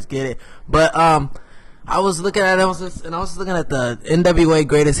thing. You guys get it. But I was looking at it, I was looking at the NWA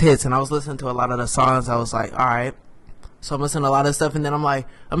greatest hits, and I was listening to a lot of the songs. I was like, all right. So I'm listening to a lot of stuff, and then I'm like,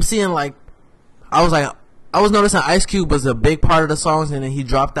 I'm seeing like, I was noticing Ice Cube was a big part of the songs, and then he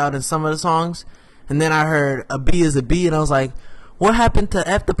dropped out in some of the songs. And then I heard a B is a B, and I was like, what happened to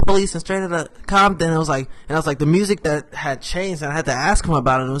F the Police and Straight Outta Compton? And I was like, the music that had changed, and I had to ask him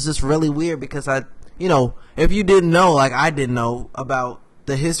about it. It was just really weird because you know, if you didn't know, like I didn't know about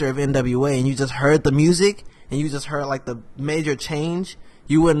the history of NWA, and you just heard the music, and you just heard like the major change,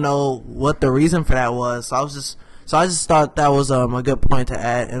 you wouldn't know what the reason for that was. So I just thought that was a good point to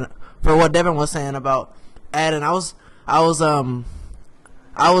add. And for what Devin was saying about adding. I was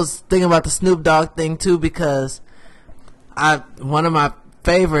thinking about the Snoop Dogg thing too, because one of my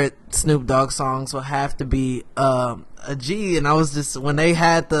favorite Snoop Dogg songs will have to be a G, and I was just when they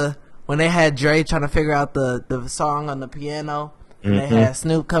had Dre trying to figure out the song on the piano, and they had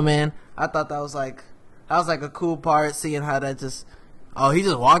Snoop come in. I thought that was like a cool part, seeing how that just. Oh, he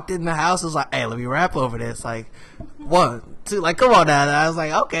just walked in the house. It was like, hey, let me rap over this. Like, 1, 2, like, come on now. And I was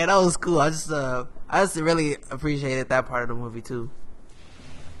like, okay, that was cool. I just really appreciated that part of the movie too.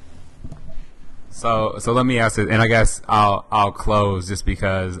 So let me ask it, and I guess I'll close just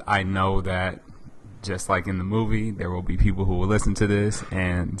because I know that just like in the movie, there will be people who will listen to this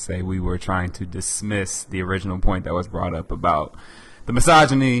and say we were trying to dismiss the original point that was brought up about the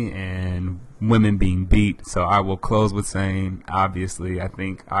misogyny and women being beat. So I will close with saying, obviously, I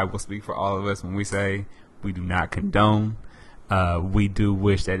think I will speak for all of us when we say we do not condone. We do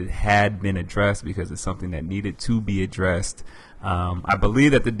wish that it had been addressed because it's something that needed to be addressed. I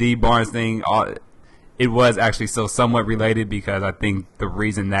believe that the D Barnes thing, it was actually still somewhat related, because I think the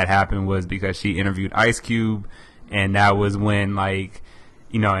reason that happened was because she interviewed Ice Cube, and that was when, like,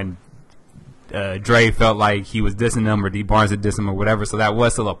 you know, and Dre felt like he was dissing him, or D Barnes had dissed him, or whatever. So that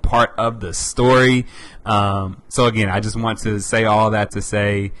was still a part of the story. So again, I just want to say all that to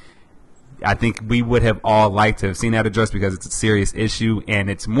say, I think we would have all liked to have seen that addressed, because it's a serious issue, and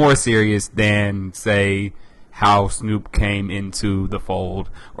it's more serious than, say, how Snoop came into the fold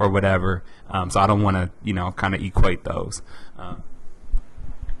or whatever. So I don't want to, you know, kind of equate those.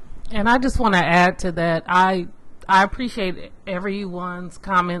 And I just want to add to that. I appreciate everyone's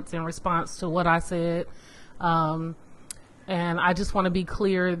comments in response to what I said. And I just want to be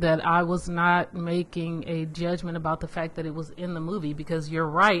clear that I was not making a judgment about the fact that it was in the movie, because you're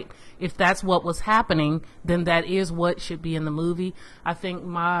right. If that's what was happening, then that is what should be in the movie. I think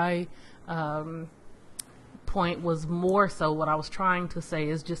my point was more so, what I was trying to say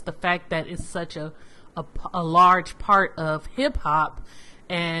is just the fact that it's such a large part of hip hop,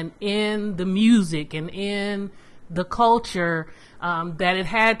 and in the music and in the culture, that it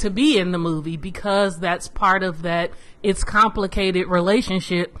had to be in the movie, because that's part of that, it's complicated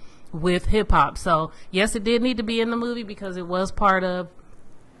relationship with hip hop. So yes, it did need to be in the movie because it was part of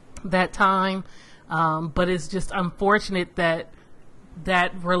that time. But it's just unfortunate that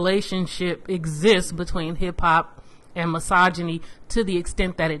that relationship exists between hip hop and misogyny to the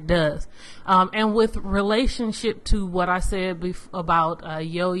extent that it does. And with relationship to what I said about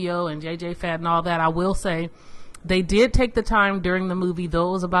Yo-Yo and JJ Fad and all that, I will say they did take the time during the movie, though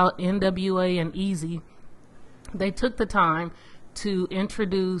it was about NWA and Easy. They took the time to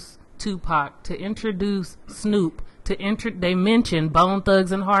introduce Tupac, to introduce Snoop, they mentioned Bone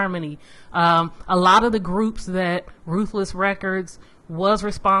Thugs and Harmony. A lot of the groups that Ruthless Records was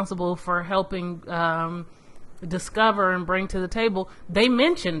responsible for helping discover and bring to the table, they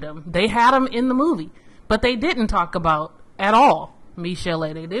mentioned them. They had them in the movie, but they didn't talk about at all Michelle.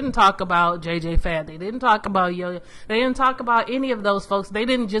 They didn't talk about JJ Fad. They didn't talk about Yo-Yo. They didn't talk about any of those folks. They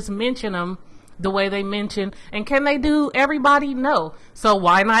didn't just mention them the way they mentioned. And can they do everybody? No. So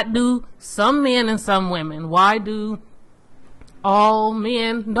why not do some men and some women? Why do all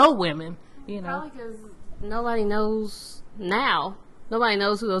men, no women? You know, probably because nobody knows now. Nobody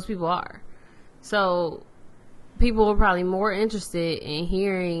knows who those people are. So people were probably more interested in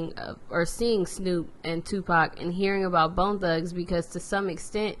hearing or seeing Snoop and Tupac and hearing about Bone Thugs, because to some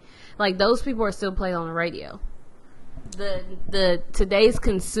extent, like, those people are still played on the radio. The today's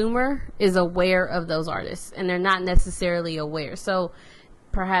consumer is aware of those artists, and they're not necessarily aware. So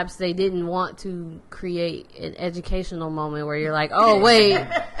perhaps they didn't want to create an educational moment where you're like, oh wait,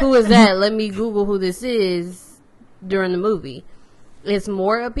 who is that? Let me Google who this is during the movie. It's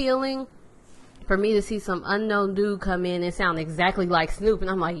more appealing for me to see some unknown dude come in and sound exactly like Snoop, and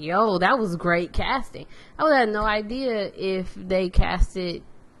I'm like, yo, that was great casting. I would have no idea if they casted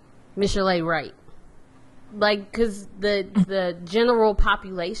Michelle right. Like, because the general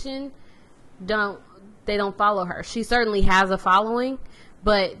population don't follow her. She certainly has a following,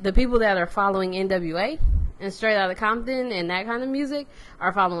 but the people that are following NWA and Straight Outta Compton and that kind of music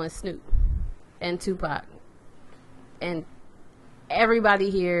are following Snoop and Tupac. And everybody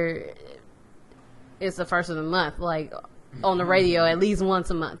here is the first of the month, like, on the radio at least once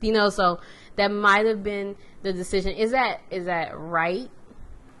a month, you know. So that might have been the decision. Is that right?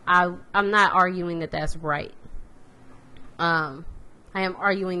 I'm not arguing that that's right. I am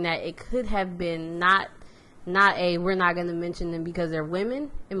arguing that it could have been not we're not going to mention them because they're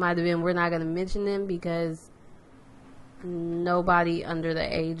women. It might have been we're not going to mention them because nobody under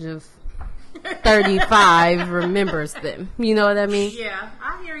the age of 35 remembers them. You know what I mean? Yeah,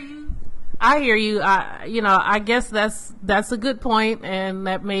 I hear you. I hear you. I guess that's a good point, and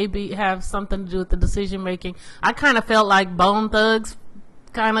that maybe have something to do with the decision making. I kind of felt like Bone Thugs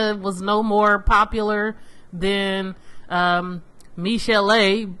kind of was no more popular than Michelle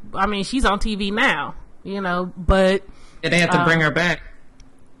A. I mean, she's on TV now, but they have to bring her back.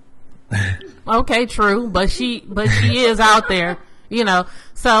 Okay, true, but she is out there.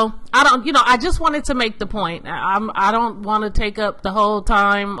 So I just wanted to make the point. I don't want to take up the whole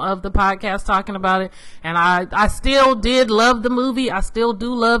time of the podcast talking about it. And I still did love the movie. I still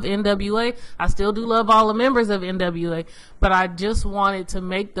do love NWA. I still do love all the members of NWA. But I just wanted to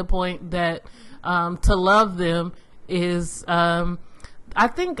make the point that, to love them is, I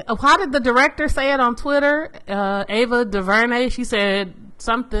think, how did the director say it on Twitter? Ava DuVernay, she said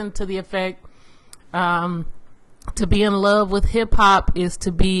something to the effect, to be in love with hip hop is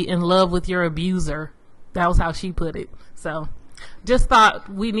to be in love with your abuser. That was how she put it. So, just thought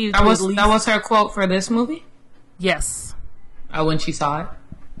we needed to at least... That was her quote for this movie? Yes. Oh, when she saw it?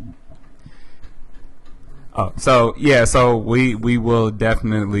 Oh, so we will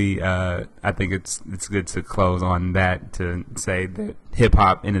definitely. I think it's good to close on that, to say that hip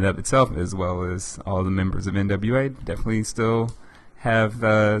hop in and of itself, as well as all the members of NWA, definitely still have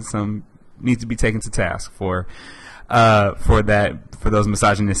some need to be taken to task for those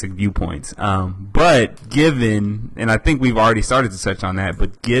misogynistic viewpoints. But given, and I think we've already started to touch on that,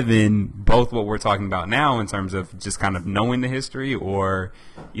 but given both what we're talking about now in terms of just kind of knowing the history, or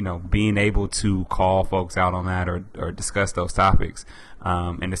being able to call folks out on that, or discuss those topics,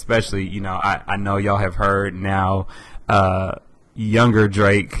 and especially I know y'all have heard now younger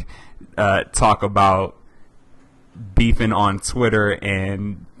Drake talk about beefing on Twitter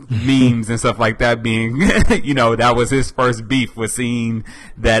and memes and stuff like that, being that was his first beef, was seeing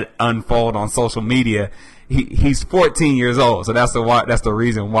that unfold on social media. He's 14 years old, so that's the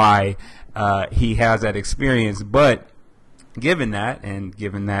reason why he has that experience. But given that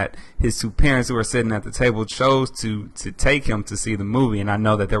his two parents who were sitting at the table chose to take him to see the movie, and I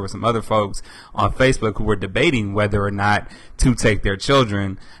know that there were some other folks on Facebook who were debating whether or not to take their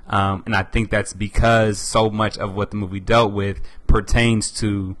children, and I think that's because so much of what the movie dealt with pertains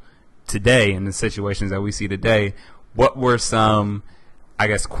to today and the situations that we see today. What were some, I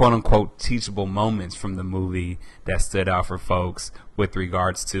guess, quote unquote teachable moments from the movie that stood out for folks with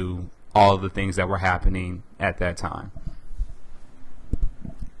regards to all of the things that were happening at that time?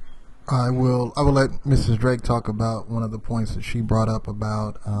 I will let Mrs. Drake talk about one of the points that she brought up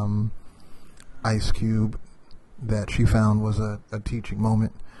about Ice Cube, that she found was a teaching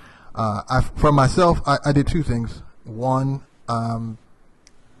moment. For myself, I did two things. One, my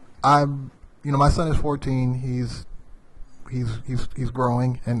son is 14. He's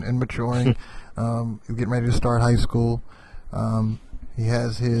growing and maturing. He's getting ready to start high school. He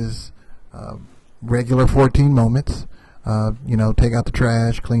has his regular 14 moments. Take out the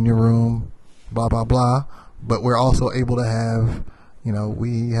trash, clean your room, blah, blah, blah. But we're also able to have,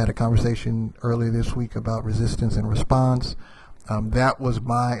 we had a conversation earlier this week about resistance and response. That was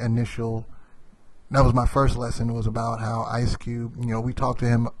my first lesson, was about how Ice Cube, we talked to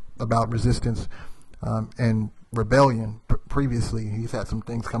him about resistance and rebellion previously. He's had some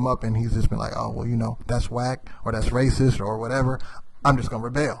things come up and he's just been like, oh, well, that's whack, or that's racist, or whatever. I'm just going to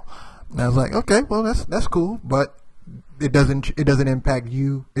rebel. And I was like, okay, well, that's cool, but it doesn't impact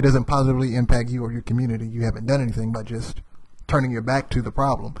you. It doesn't positively impact you or your community. You haven't done anything by just turning your back to the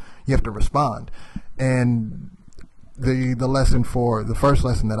problem. You have to respond. And the first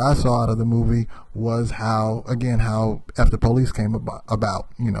lesson that I saw out of the movie was how F the Police came about.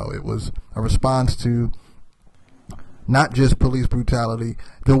 It was a response to not just police brutality.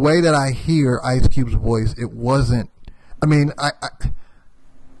 The way that I hear Ice Cube's voice, it wasn't. I mean, I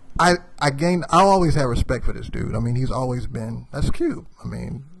always had respect for this dude. I mean, he's always been, that's Cube. I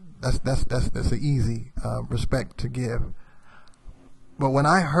mean, that's an easy respect to give. But when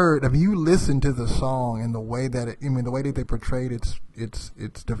I heard, if you listen to the song and the way that the way that they portrayed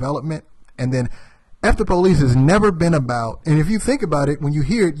its development, and then F the Police has never been about, and if you think about it, when you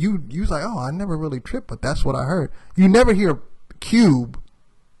hear it, you're like, oh, I never really tripped, but that's what I heard. You never hear Cube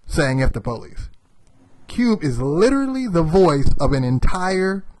saying F the Police. Cube is literally the voice of an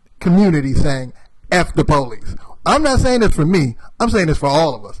entire community saying F the police. I'm not saying this for me. I'm saying this for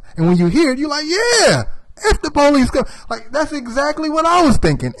all of us. And when you hear it, you're like, yeah, F the police. Like, that's exactly what I was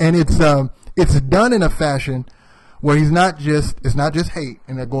thinking. And it's done in a fashion where it's not just hate.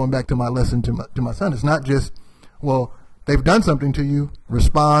 And then going back to my lesson to my son, it's not just, well, they've done something to you,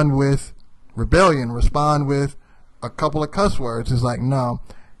 respond with rebellion, respond with a couple of cuss words. It's like, no,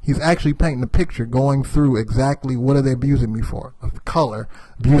 He's actually painting a picture, going through exactly what are they abusing me for? Color,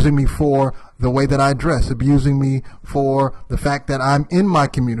 abusing me for the way that I dress, abusing me for the fact that I'm in my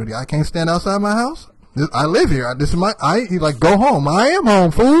community. I can't stand outside my house. I live here. This is my. He's like, go home. I am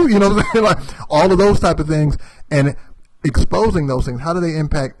home, fool. You know what I'm saying? Like all of those type of things, and exposing those things. How do they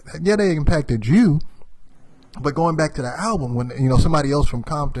impact? Yeah, they impacted you. But going back to the album, when somebody else from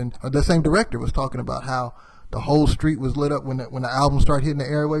Compton, or the same director, was talking about how the whole street was lit up when the album started hitting the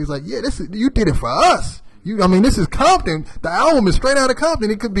airwaves. Like, yeah, you did it for us. This is Compton. The album is straight out of Compton.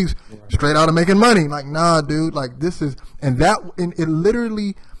 It could be straight out of making money. Like, nah, dude. Like, this is, and it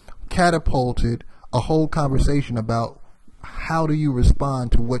literally catapulted a whole conversation about how do you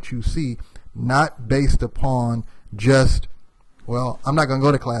respond to what you see, not based upon just, well, I'm not going to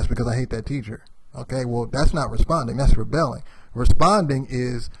go to class because I hate that teacher. Okay, well, that's not responding. That's rebelling. Responding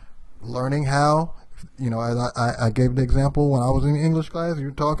is learning how. I gave the example when I was in English class. You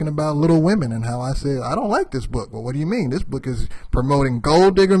were talking about Little Women and how I said, I don't like this book. Well, what do you mean? This book is promoting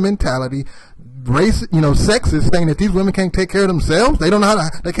gold digger mentality, race, sexist, saying that these women can't take care of themselves. They don't know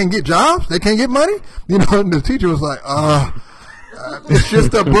they can't get jobs. They can't get money. And the teacher was like, it's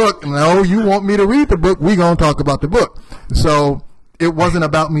just a book. No, you want me to read the book. We gonna talk about the book. So it wasn't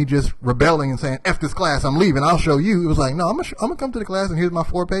about me just rebelling and saying, F this class, I'm leaving, I'll show you. It was like, no, I'm gonna come to the class and here's my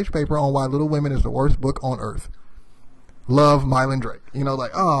 4-page paper on why Little Women is the worst book on earth. Love, Milan Drake. Like,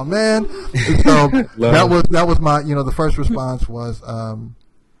 oh man. So that was my, the first response was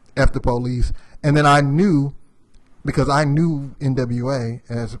F the police. And then I knew, because I knew NWA,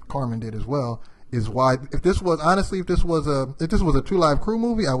 as Carmen did as well, is why, if this was a Two Live Crew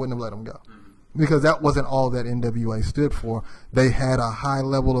movie, I wouldn't have let them go. Because that wasn't all that NWA stood for. They had a high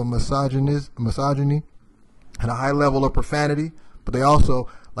level of misogyny and a high level of profanity, but they also,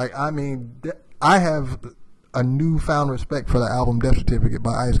 I have a newfound respect for the album Death Certificate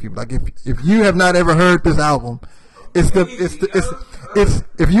by Ice Cube. Like, if you have not ever heard this album, if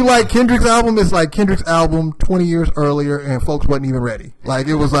you like Kendrick's album, it's like Kendrick's album 20 years earlier and folks wasn't even ready. Like,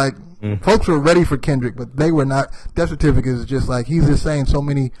 it was like, folks were ready for Kendrick, but they were not. Death Certificate is just like, he's just saying so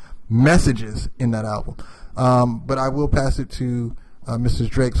many messages in that album. But I will pass it to Mrs.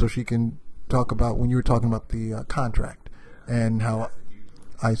 Drake so she can talk about when you were talking about the contract and how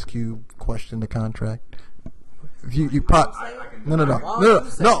Ice Cube questioned the contract. No. Landon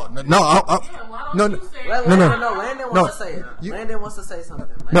wants to say something.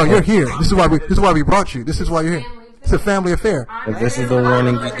 No, you're here. This is why we brought you. This is why you're here. It's a family affair. This is the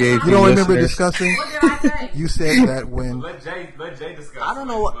warning you gave. You don't remember discussing? You said that when. Let Jay discuss. I don't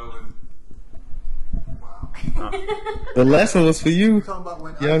know what. The lesson was for you,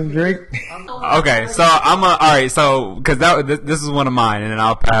 young Drake. Okay, so all right. So because this is one of mine, and then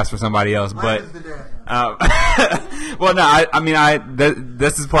I'll pass for somebody else. But well, no,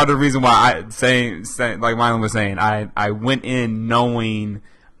 this is part of the reason why saying like Milan was saying, I went in knowing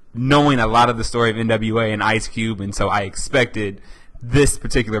a lot of the story of NWA and Ice Cube, and so I expected this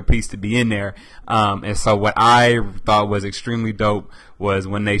particular piece to be in there. And so what I thought was extremely dope was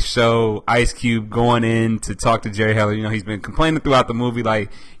when they show Ice Cube going in to talk to Jerry Heller. He's been complaining throughout the movie, like,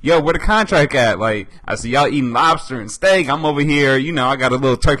 yo, where the contract at? Like, I see y'all eating lobster and steak. I'm over here, I got a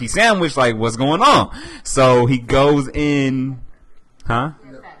little turkey sandwich. Like, what's going on? So he goes in, huh?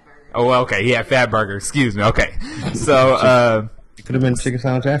 Oh, well, okay. He had Fat Burger. Excuse me. Okay. So, it could have been chicken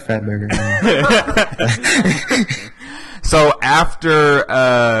sandwich at Fat Burger. So after,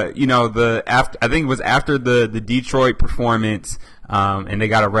 I think it was after the Detroit performance, and they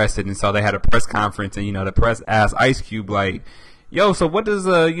got arrested, and so they had a press conference, and the press asked Ice Cube, like, yo, so what does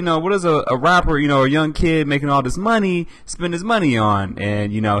a rapper, a young kid making all this money spend his money on?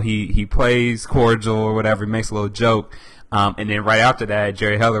 And he plays cordial or whatever, he makes a little joke. And then right after that,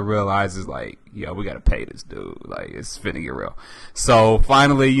 Jerry Heller realizes, like, yo, we got to pay this dude. Like, it's finna get real. So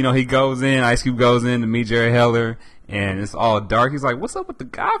finally, he goes in, Ice Cube goes in to meet Jerry Heller, and it's all dark. He's like, what's up with the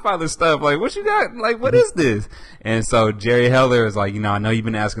Godfather stuff? Like, what you got? Like, what is this? And so Jerry Heller is like, I know you've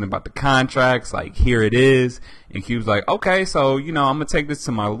been asking about the contracts. Like, here it is. And Cube's like, okay, so, I'm going to take this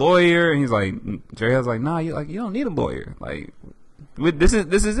to my lawyer. And he's like, Jerry Heller's like, nah, you don't need a lawyer. Like, this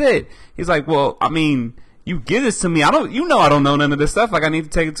is it. He's like, well, you give this to me. I don't know none of this stuff. Like, I need to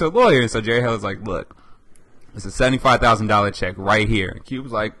take it to a lawyer. And so Jerry Heller's like, look, it's a $75,000 check right here. And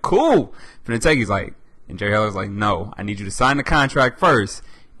Cube's like, cool. For the take, he's like, and Jerry Heller's like, no, I need you to sign the contract first,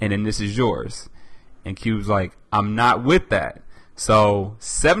 and then this is yours. And Cube's like, I'm not with that. So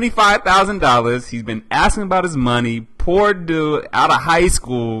 $75,000. He's been asking about his money. Poor dude, out of high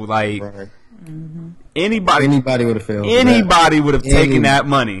school. Like, right. Anybody would have failed. Anybody would have taken that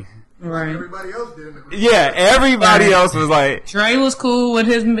money. Right. Everybody else did in the group. Yeah, everybody else was like, Dre was cool with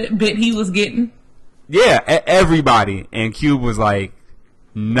his bit he was getting. yeah, everybody. And Cube was like,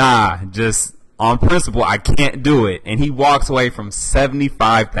 nah, just on principle, I can't do it. And he walks away from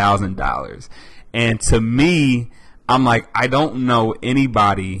 $75,000. And to me, I'm like, I don't know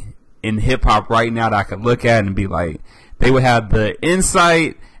anybody in hip hop right now that I could look at and be like, they would have the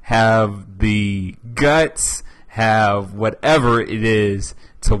insight, have the guts, have whatever it is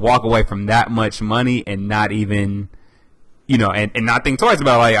to walk away from that much money and not even, you know, and not think twice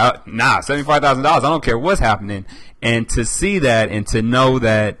about it, like, nah, $75,000, I don't care what's happening. And to see that and to know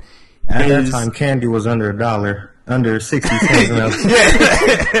that at that time, candy was under $1, under 60 cents.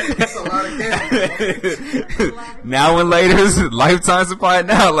 That's a lot of candy. Now and later's lifetime supply.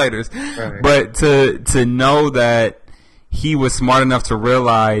 Now and later's, Right. But to know that he was smart enough to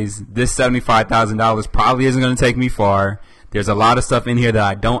realize this $75,000 probably isn't going to take me far. There's a lot of stuff in here that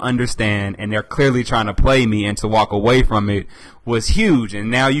I don't understand, and they're clearly trying to play me, and to walk away from it was huge. And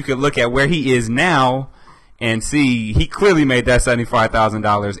now you could look at where he is now and see he clearly made that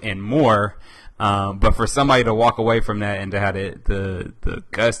 $75,000 and more. But for somebody to walk away from that and to have the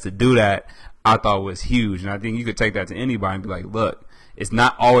guts to do that, I thought was huge. And I think you could take that to anybody and be like, look, it's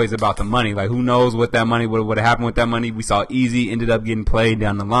not always about the money. Like, who knows what that money would have happened with that money? We saw Easy ended up getting played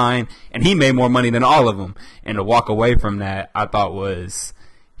down the line, and he made more money than all of them. And to walk away from that, I thought was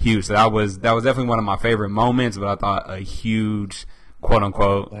huge. So that was definitely one of my favorite moments, but I thought a huge, quote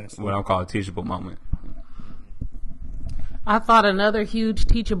unquote, what I'll call a teachable moment. I thought another huge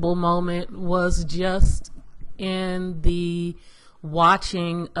teachable moment was just in the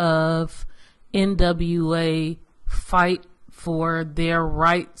watching of NWA fight for their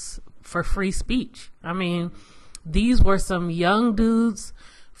rights for free speech. I mean, these were some young dudes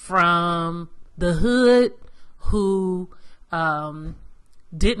from the hood who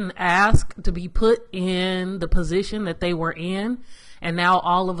didn't ask to be put in the position that they were in. And now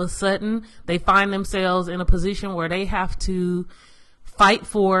all of a sudden they find themselves in a position where they have to fight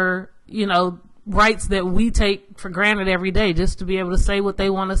for, you know, rights that we take for granted every day, just to be able to say what they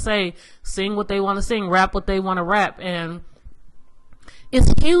want to say, sing what they want to sing, rap what they want to rap. And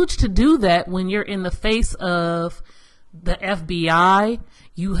it's huge to do that when you're in the face of the FBI.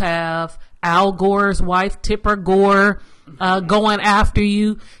 You have Al Gore's wife, Tipper Gore, going after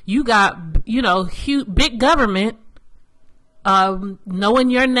you. You got, you know, huge, big government, knowing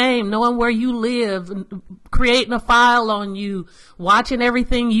your name, knowing where you live, creating a file on you, watching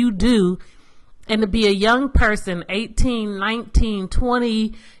everything you do. And to be a young person, 18, 19,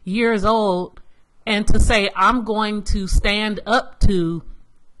 20 years old, and to say, I'm going to stand up to,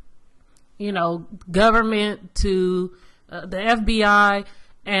 you know, government, to the FBI,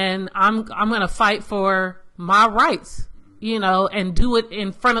 and I'm going to fight for my rights, you know, and do it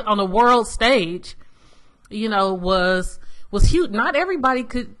in front of, on a world stage, you know, was huge. Not everybody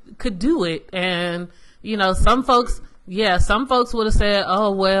could do it. And, you know, some folks would have said,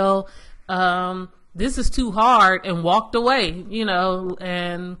 oh, well, this is too hard, and walked away, you know,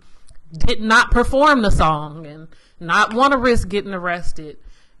 and did not perform the song and not want to risk getting arrested.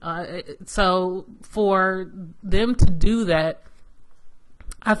 So for them to do that,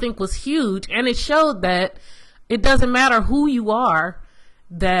 I think was huge. And it showed that it doesn't matter who you are,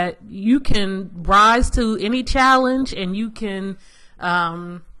 that you can rise to any challenge, and you can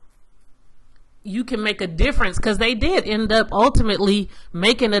make a difference, because they did end up ultimately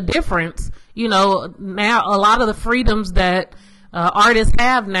making a difference. You know, now a lot of the freedoms that artists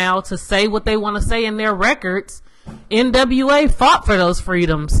have now to say what they want to say in their records, NWA fought for those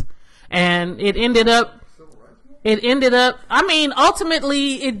freedoms, and it ended up, I mean,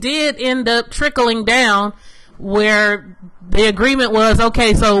 ultimately it did end up trickling down, where the agreement was,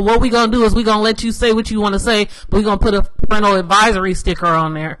 okay, so what we gonna do is we gonna let you say what you want to say, but we gonna put a parental advisory sticker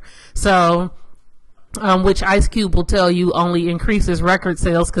on there. So, which Ice Cube will tell you only increases record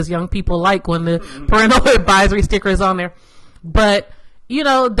sales, because young people like when the parental advisory sticker is on there. But, you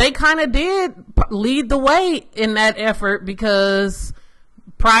know, they kind of did lead the way in that effort, because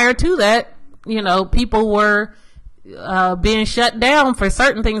prior to that, you know, people were being shut down for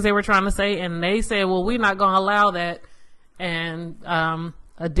certain things they were trying to say, and they said, well, we're not going to allow that. And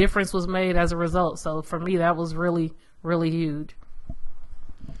a difference was made as a result. So for me, that was really, really huge.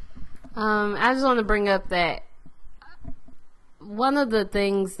 I just want to bring up that one of the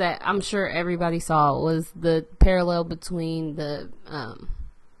things that I'm sure everybody saw was the parallel between the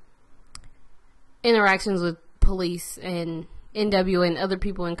interactions with police and NWA and other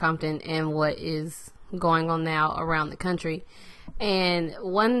people in Compton and what is going on now around the country. And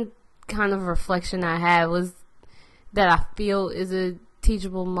one kind of reflection I had was that I feel is a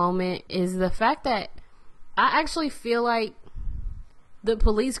teachable moment is the fact that I actually feel like the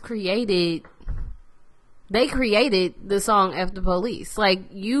police created the song F the Police. Like,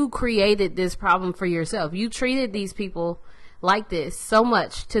 you created this problem for yourself. You treated these people like this so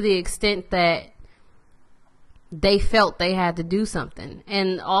much to the extent that they felt they had to do something.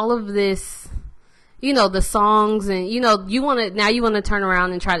 And all of this, you know, the songs, and, you know, you want to turn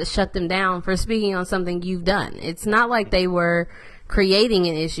around and try to shut them down for speaking on something you've done. It's not like they were creating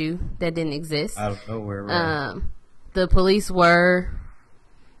an issue that didn't exist. Out of nowhere, right? The police were,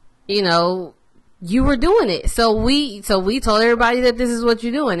 you know, you were doing it. So we told everybody that this is what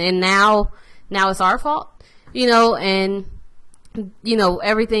you're doing. And now it's our fault, you know, and, you know,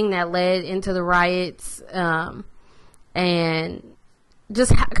 everything that led into the riots, and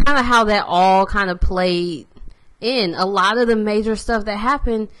just kind of how that all kind of played in. A lot of the major stuff that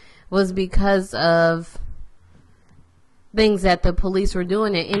happened was because of things that the police were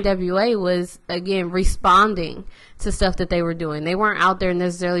doing, and NWA was, again, responding to stuff that they were doing. They weren't out there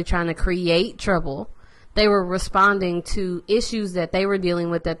necessarily trying to create trouble. They were responding to issues that they were dealing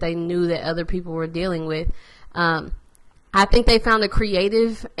with that they knew that other people were dealing with. I think they found a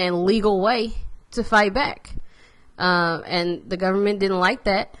creative and legal way to fight back. And the government didn't like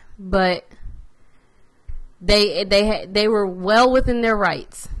that, but they were well within their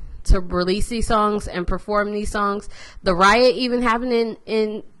rights to release these songs and perform these songs. The riot even happened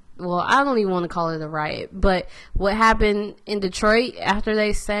in well, I don't even want to call it a riot, but what happened in Detroit after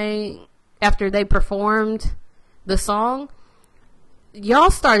they performed the song,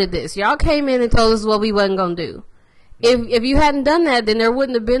 y'all started this. Y'all came in and told us what we wasn't going to do. If you hadn't done that, then there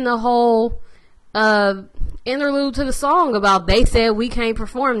wouldn't have been the whole interlude to the song about they said we can't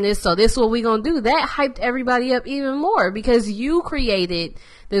perform this, so this is what we gonna do. That hyped everybody up even more because you created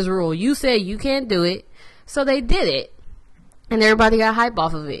this rule. You said you can't do it, so they did it, and everybody got hype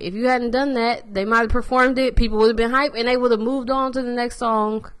off of it. If you hadn't done that, they might have performed it, people would have been hyped, and they would have moved on to the next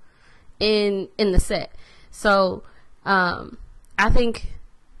song in the set. So I think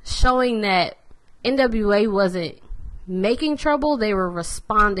showing that NWA wasn't making trouble, they were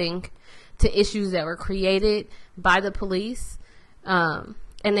responding to issues that were created by the police, and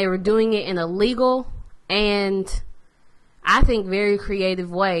they were doing it in a legal and I think very creative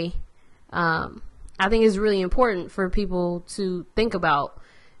way. I think it's really important for people to think about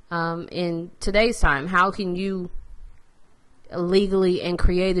in today's time. How can you legally and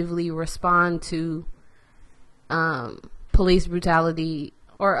creatively respond to police brutality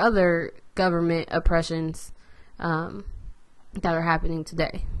or other government oppressions that are happening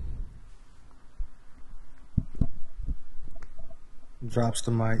today? Drops the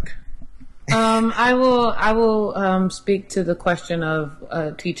mic. I will speak to the question of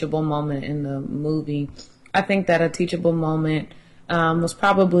a teachable moment in the movie. I think that a teachable moment was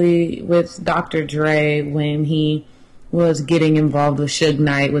probably with Dr. Dre when he was getting involved with Suge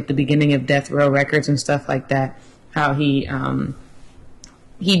Knight with the beginning of Death Row Records and stuff like that. How he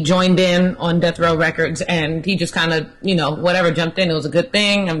joined in on Death Row Records and he just kind of, whatever, jumped in. It was a good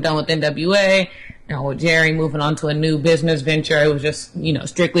thing. I'm done with NWA. With Jerry moving on to a new business venture, it was just,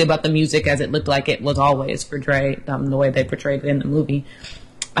 strictly about the music as it looked like it was always for Dre, the way they portrayed it in the movie.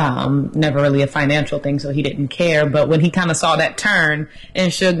 Never really a financial thing, so he didn't care. But when he kind of saw that turn in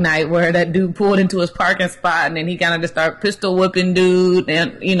Suge Knight where that dude pulled into his parking spot and then he kind of just started pistol whipping dude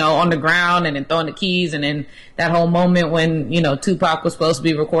and, on the ground and then throwing the keys, and then that whole moment when, Tupac was supposed to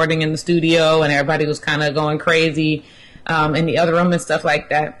be recording in the studio and everybody was kind of going crazy in the other room and stuff like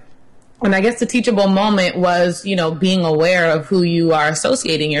that. And I guess the teachable moment was, being aware of who you are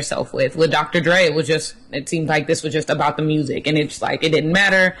associating yourself with. With Dr. Dre, it seemed like this was just about the music. And it's like, it didn't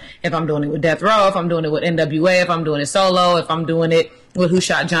matter if I'm doing it with Death Row, if I'm doing it with NWA, if I'm doing it solo, if I'm doing it with Who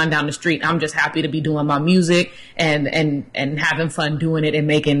Shot John Down the Street. I'm just happy to be doing my music and having fun doing it and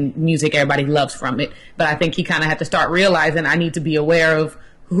making music everybody loves from it. But I think he kind of had to start realizing I need to be aware of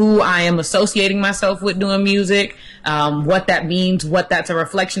who I am associating myself with doing music, what that means, what that's a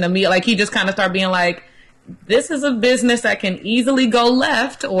reflection of me. Like, he just kind of started being like, this is a business that can easily go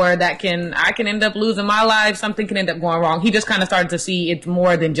left, or I can end up losing my life. Something can end up going wrong. He just kind of started to see it's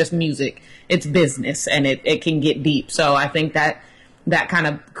more than just music. It's business, and it can get deep. So I think that kind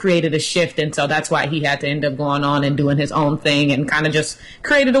of created a shift, and so that's why he had to end up going on and doing his own thing and kind of just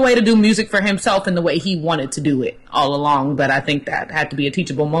created a way to do music for himself in the way he wanted to do it all along. But I think that had to be a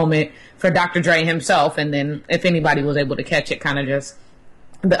teachable moment for Dr. Dre himself, and then if anybody was able to catch it, kind of just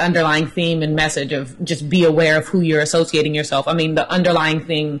the underlying theme and message of just be aware of who you're associating yourself. I mean, the underlying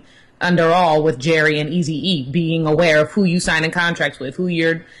thing under all with Jerry and Eazy-E, being aware of who you sign in contracts with, who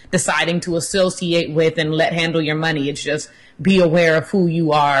you're deciding to associate with and let handle your money. It's just be aware of who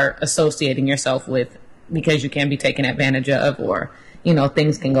you are associating yourself with, because you can be taken advantage of, or, you know,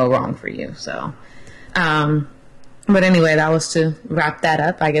 things can go wrong for you. So, but anyway, that was to wrap that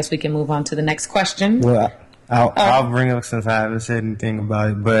up. I guess we can move on to the next question. Well, I'll bring up, since I haven't said anything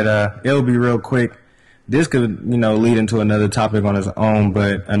about it, but it'll be real quick. This could, you know, lead into another topic on its own,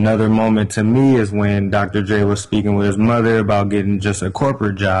 but another moment to me is when Dr. Dre was speaking with his mother about getting just a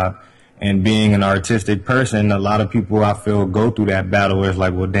corporate job and being an artistic person. A lot of people, I feel, go through that battle where it's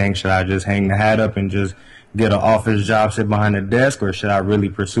like, well, dang, should I just hang the hat up and just get an office job, sit behind a desk, or should I really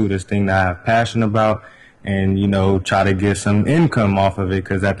pursue this thing that I have passion about and, you know, try to get some income off of it?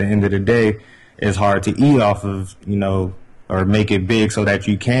 Because at the end of the day, it's hard to eat off of, you know, or make it big so that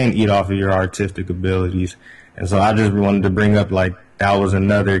you can eat off of your artistic abilities. And so I just wanted to bring up, like, that was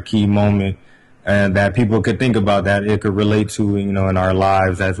another key moment, and that people could think about, that it could relate to, you know, in our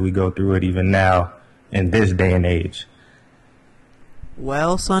lives as we go through it even now in this day and age.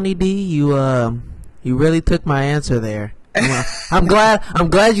 Well, Sonny D, you really took my answer there. I'm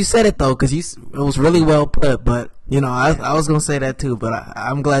glad you said it though, because it was really well put. But you know, I was gonna say that too, but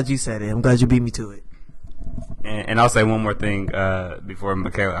I'm glad you said it. I'm glad you beat me to it. And I'll say one more thing before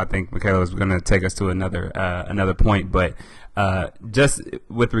Michaela. I think Michaela was going to take us to another point, but just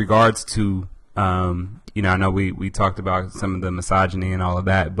with regards to you know, I know we talked about some of the misogyny and all of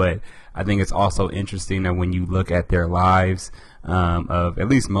that, but I think it's also interesting that when you look at their lives, of at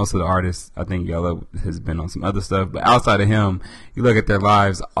least most of the artists, I think Yellow has been on some other stuff, but outside of him, you look at their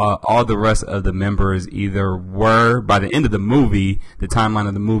lives, all the rest of the members either were, by the end of the movie, the timeline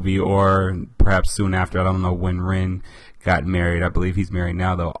of the movie, or perhaps soon after. I don't know when Ren got married. I believe he's married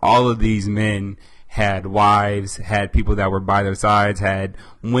now, though. All of these men had wives, had people that were by their sides, had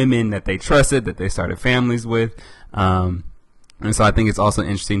women that they trusted, that they started families with. And so I think it's also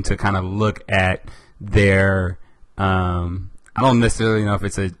interesting to kind of look at their, I don't necessarily know if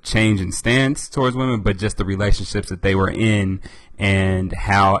it's a change in stance towards women, but just the relationships that they were in, and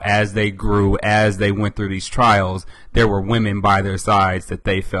how as they grew, as they went through these trials, there were women by their sides that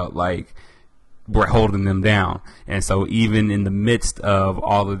they felt like were holding them down. And so even in the midst of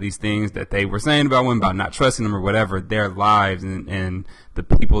all of these things that they were saying about women, about not trusting them or whatever, their lives and the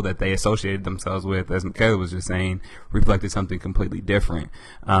people that they associated themselves with, as Michaela was just saying, reflected something completely different.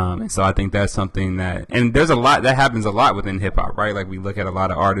 And so I think that's something that, and there's a lot that happens a lot within hip hop, right? Like we look at a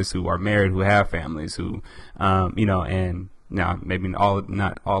lot of artists who are married, who have families, who, you know, and now maybe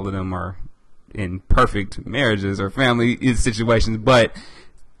not all of them are in perfect marriages or family situations, but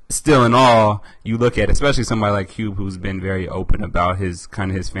still in all, you look at especially somebody like Cube, who's been very open about his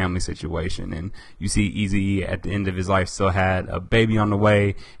family situation, and you see Eazy at the end of his life still had a baby on the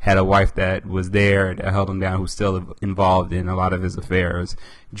way, had a wife that was there that held him down, who's still involved in a lot of his affairs.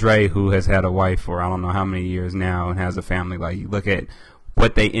 Dre, who has had a wife for I don't know how many years now and has a family. Like you look at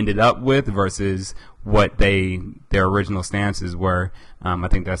what they ended up with versus what their original stances were. I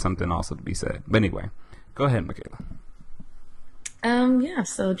think that's something also to be said. But anyway, go ahead, Michaela. Yeah,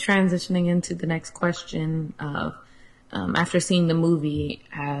 so transitioning into the next question of, after seeing the movie,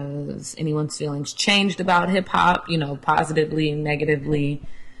 has anyone's feelings changed about hip hop, you know, positively, negatively?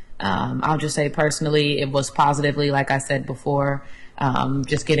 I'll just say personally, it was positively, like I said before,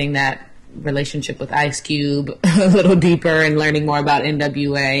 just getting that relationship with Ice Cube a little deeper and learning more about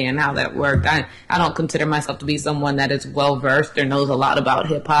NWA and how that worked. I don't consider myself to be someone that is well versed or knows a lot about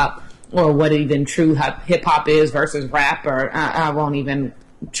hip hop, or what even true hip hop is versus rap, or I won't even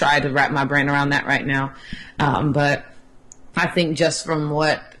try to wrap my brain around that right now. But I think just from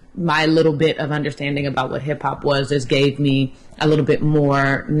what my little bit of understanding about what hip hop was, just gave me a little bit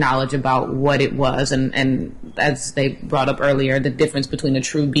more knowledge about what it was. And as they brought up earlier, the difference between a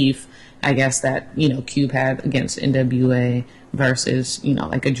true beef, I guess, that, you know, Cube had against NWA versus, you know,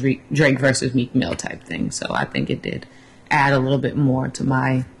 like a Drake versus Meek Mill type thing. So I think it did add a little bit more to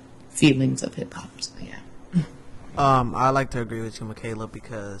my feelings of hip hop. So yeah. I like to agree with you, Michaela,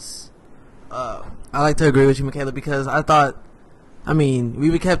 because I thought, I mean,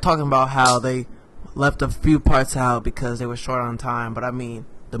 we kept talking about how they left a few parts out because they were short on time, but I mean,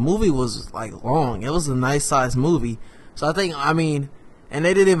 the movie was like long. It was a nice sized movie. So I think, I mean, and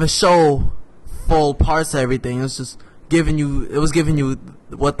they didn't even show full parts of everything. It was just giving you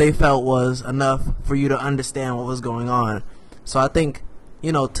what they felt was enough for you to understand what was going on. So I think,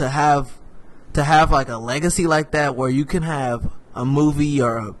 you know, to have like a legacy like that, where you can have a movie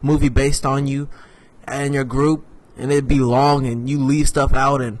or a movie based on you and your group, and it'd be long, and you leave stuff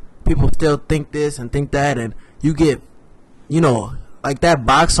out, and people still think this and think that, and you get, you know, like that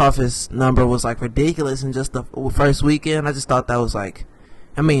box office number was like ridiculous in just the first weekend. I just thought that was like,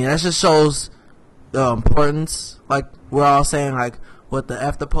 I mean, that just shows the importance. Like we're all saying, like with the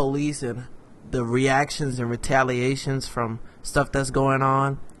F the police and the reactions and retaliations from stuff that's going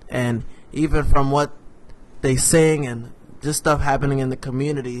on, and even from what they sing and just stuff happening in the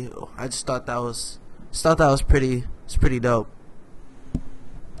community. I just thought that was pretty dope.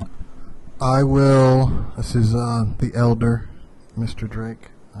 I will. This is the elder, Mr. Drake.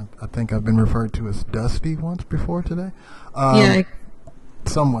 I think I've been referred to as Dusty once before today. Yeah.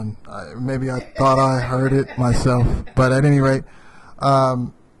 Someone, maybe I thought I heard it myself, but at any rate,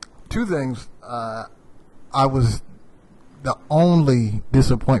 two things. I was the only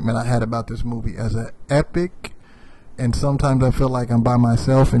disappointment I had about this movie as an epic, and sometimes I feel like I'm by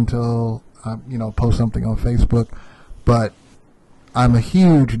myself until I, post something on Facebook, but I'm a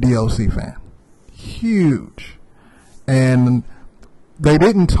huge DOC fan. Huge. And they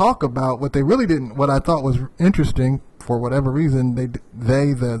didn't talk about what I thought was interesting for whatever reason.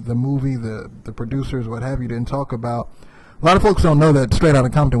 The movie, the producers, what have you, didn't talk about. A lot of folks don't know that Straight Outta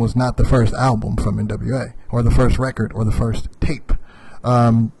Compton was not the first album from NWA, or the first record, or the first tape.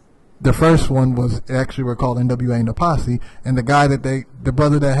 The first one was actually were called NWA and the Posse, and the guy the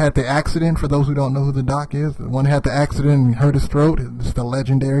brother that had the accident, for those who don't know who the Doc is, the one who had the accident and hurt his throat, it's the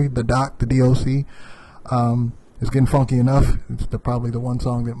legendary, the Doc, the DOC. It's Getting Funky Enough. It's probably the one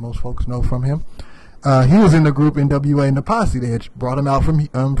song that most folks know from him. He was in the group NWA and the Posse. They had brought him out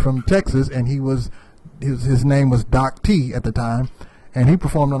from Texas, and his name was Doc T at the time, and he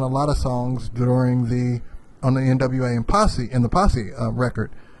performed on a lot of songs on the NWA and the Posse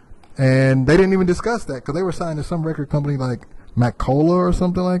record. And they didn't even discuss that because they were signed to some record company like Macola or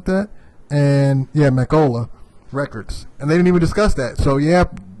something like that. And yeah, Macola Records. And they didn't even discuss that. So yeah,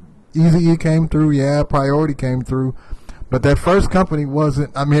 Eazy-E came through. Yeah, Priority came through. But that first company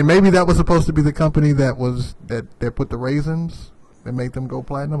wasn't. I mean, maybe that was supposed to be the company that put the raisins that made them go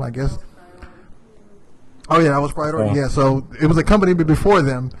platinum, I guess. Oh yeah, that was Priority. Yeah, so it was a company before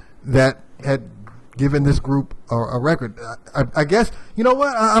them that had given this group a record. I guess, you know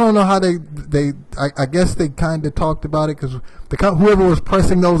what? I don't know how I guess they kind of talked about it because whoever was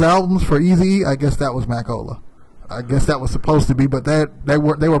pressing those albums for Eazy-E, I guess that was Macola. I guess that was supposed to be, but they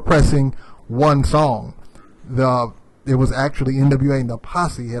were pressing one song. It was actually NWA and the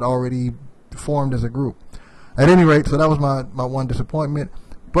Posse had already formed as a group. At any rate, so that was my one disappointment.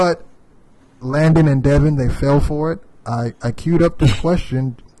 But Landon and Devin, they fell for it. I queued up this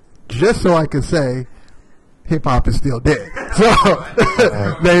question just so I could say hip hop is still dead. So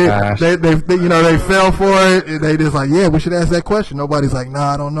they fell for it. They just like, yeah, we should ask that question. Nobody's like,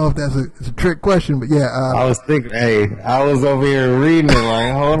 nah, I don't know if it's a trick question, but yeah. I was thinking, I was over here reading it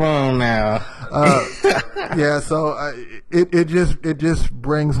like, hold on now. Yeah, so it just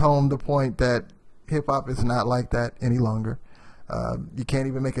brings home the point that hip hop is not like that any longer. You can't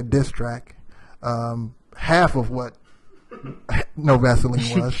even make a diss track. Half of what No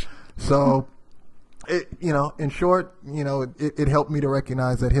Vaseline was. So, in short, it helped me to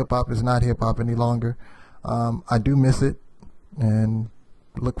recognize that hip hop is not hip hop any longer. I do miss it, and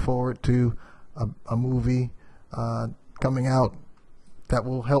look forward to a movie coming out that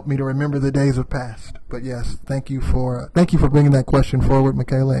will help me to remember the days of past. But yes, thank you for bringing that question forward,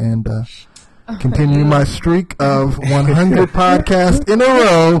 Michaela, and continue my streak of 100 podcasts in a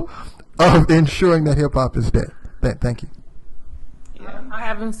row of ensuring that hip hop is dead. Thank you. I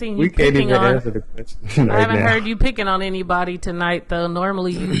haven't seen you We can't picking even on. answer the question I right haven't now. heard you picking on anybody tonight, though.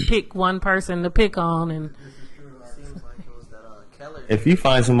 Normally, you pick one person to pick on, and If you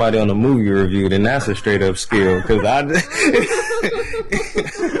find somebody on a movie review, then that's a straight up skill. Because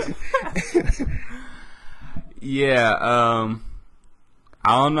Yeah,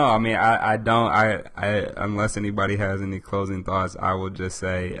 I don't know. I mean, I don't. Unless anybody has any closing thoughts, I will just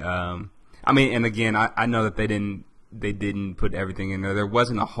say. I mean, and again, I know that they didn't put everything in there. There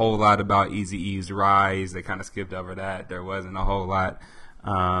wasn't a whole lot about Eazy-E's rise. They kind of skipped over that. There wasn't a whole lot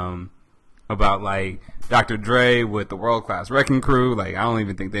about like Dr. Dre with the World Class Wrecking Crew. Like, I don't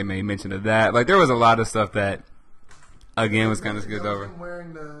even think they made mention of that. Like, there was a lot of stuff that again was kind of skipped over.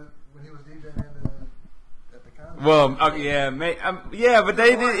 When he was DJing at the concert. Well, yeah, but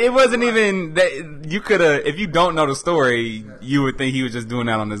they did, it wasn't even you could have, if you don't know the story, you would think he was just doing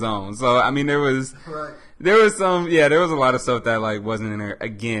that on his own. So I mean, there was some, there was a lot of stuff that like wasn't in there.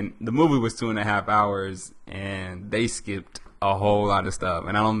 Again, the movie was 2.5 hours, and they skipped a whole lot of stuff.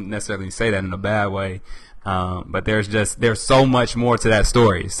 And I don't necessarily say that in a bad way, but there's so much more to that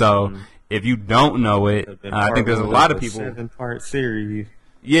story. So if you don't know it, I think there's a lot of people. 7-part series.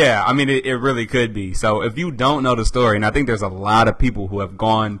 Yeah, I mean, it really could be. So if you don't know the story, and I think there's a lot of people who have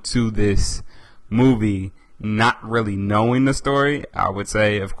gone to this movie not really knowing the story, I would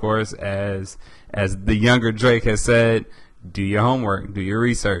say, of course, as the younger Drake has said, do your homework, do your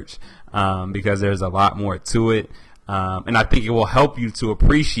research, because there's a lot more to it. And I think it will help you to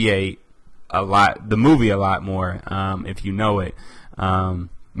appreciate the movie a lot more, if you know it.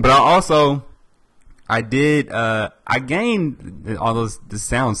 But I gained, although this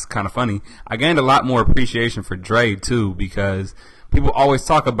sounds kind of funny, I gained a lot more appreciation for Dre too, because people always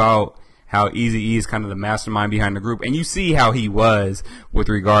talk about how Eazy-E is kind of the mastermind behind the group, and you see how he was with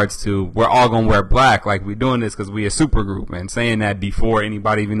regards to, we're all gonna wear black, like we're doing this because we a super group, and saying that before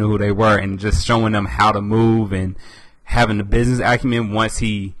anybody even knew who they were, and just showing them how to move and having the business acumen once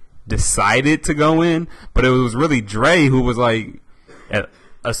he decided to go in. But it was really Dre who was like,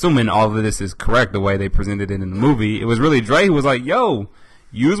 assuming all of this is correct the way they presented it in the movie, it was really Dre who was like, yo,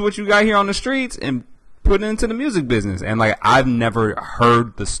 use what you got here on the streets and put it into the music business. And like, I've never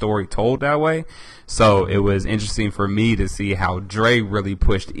heard the story told that way, so it was interesting for me to see how Dre really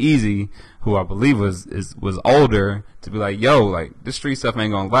pushed Eazy, who I believe was older, to be like, yo, like, this street stuff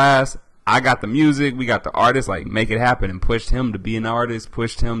ain't gonna last. I got the music, we got the artist, like, make it happen, and pushed him to be an artist,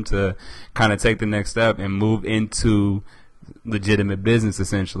 pushed him to kind of take the next step and move into legitimate business,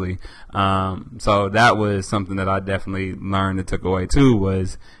 essentially. So that was something that I definitely learned and took away too,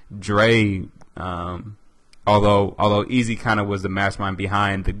 was Dre, although Eazy kind of was the mastermind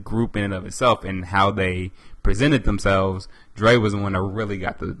behind the group in and of itself and how they presented themselves, Dre was the one that really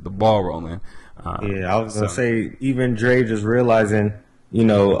got the ball rolling. I was gonna say, even Dre just realizing, you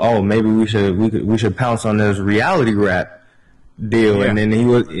know, oh, maybe we should pounce on this reality rap deal, yeah. and then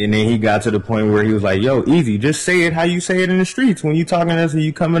he got to the point where he was like, yo, Eazy, just say it how you say it in the streets when you talking to us and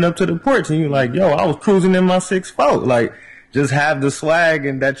you coming up to the porch, and you like, yo, I was cruising in my 6'4", like, just have the swag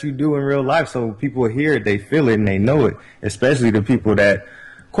and that you do in real life, so people hear it, they feel it, and they know it. Especially the people that,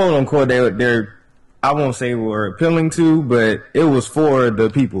 quote unquote, they're I won't say were appealing to, but it was for the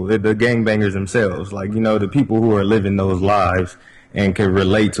people, the gangbangers themselves, like, you know, the people who are living those lives and can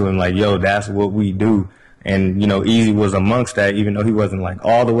relate to him, like, yo, that's what we do. And, you know, Eazy was amongst that, even though he wasn't like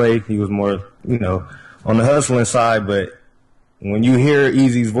all the way. He was more, you know, on the hustling side. But when you hear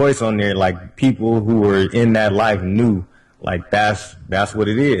Eazy's voice on there, like, people who were in that life knew, like, that's what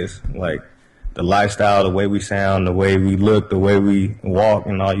it is. Like, the lifestyle, the way we sound, the way we look, the way we walk,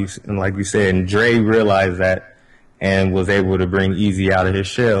 and and like you said, and Dre realized that and was able to bring Eazy out of his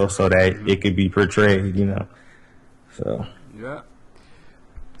shell so that it could be portrayed, you know. So yeah.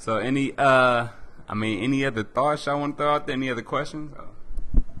 So any other thoughts y'all want to throw out there? Any other questions?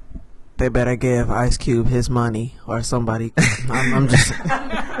 They better give Ice Cube his money or somebody. I'm just.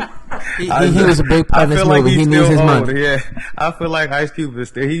 He was a big part of this movie. He needs his money. Yeah, I feel like Ice Cube is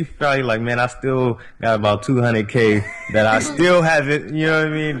still. He's probably like, man, I still got about $200K that I still haven't. You know what I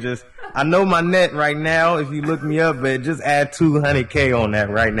mean? Just, I know my net right now. If you look me up, but just add $200K on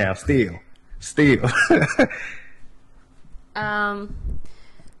that right now. Still.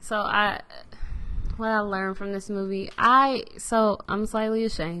 So what I learned from this movie, I'm slightly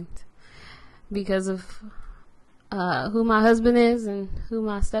ashamed because of who my husband is and who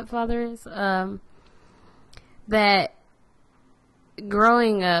my stepfather is. That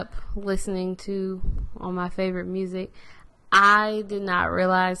growing up listening to all my favorite music, I did not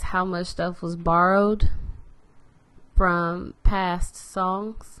realize how much stuff was borrowed from past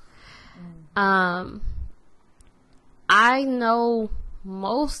songs. I know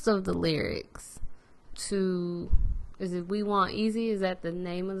most of the lyrics to, is it We Want Easy? Is that the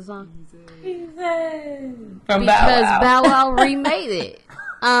name of the song? Easy. Because Bow Wow remade it.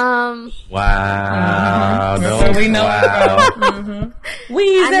 Wow. So we know. Wow.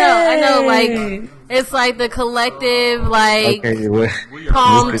 I know, like, it's like the collective, like,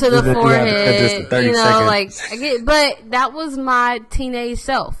 palm to the forehead, you know, like, but that was my teenage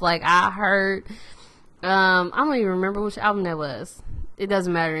self. Like, I heard, I don't even remember which album that was. It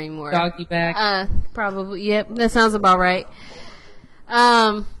doesn't matter anymore. Doggy Bag. Probably. Yep, that sounds about right.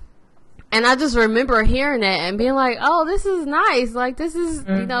 And I just remember hearing that and being like, "Oh, this is nice. Like, this is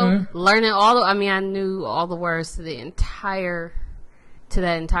you know, learning I knew all the words to that entire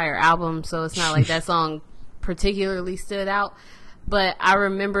album, so it's not like that song particularly stood out. But I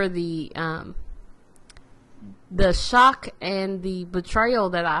remember the shock and the betrayal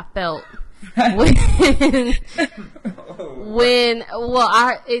that I felt I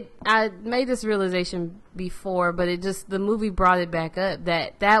made this realization before, but the movie brought it back up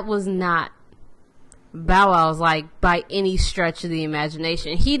that was not Bow Wow's, like, by any stretch of the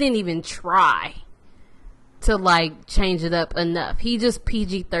imagination. He didn't even try to like change it up enough. He just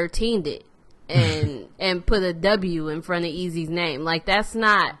PG-13'd it and put a W in front of Eazy's name. Like, that's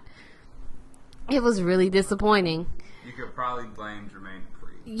not. It was really disappointing. You could probably blame Jermaine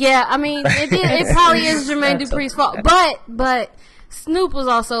Dupri. Yeah, I mean, it probably is Jermaine Dupri's fault. But Snoop was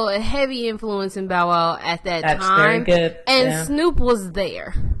also a heavy influence in Bow Wow at that That's time. very good. And Yeah. Snoop was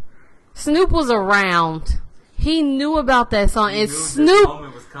there. Snoop was around. He knew about that song. And Snoop,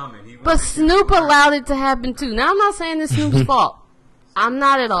 Was coming. He but Snoop allowed it to happen too. Now, I'm not saying it's Snoop's fault. I'm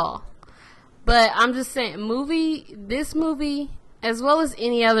not at all. But I'm just saying, this movie, as well as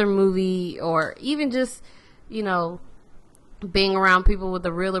any other movie, or even just, you know, being around people with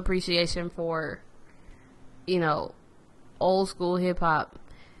a real appreciation for, you know, old school hip hop.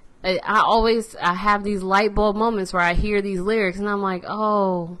 I have these light bulb moments where I hear these lyrics and I'm like,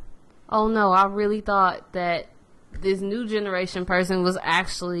 oh no, I really thought that this new generation person was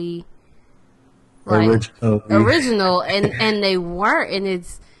actually like original and they weren't,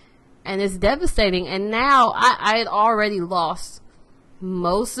 and it's devastating. And now I had already lost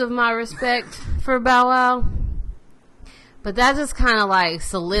most of my respect for Bow Wow, but that just kind of like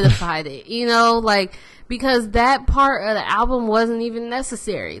solidified it, you know, like, because that part of the album wasn't even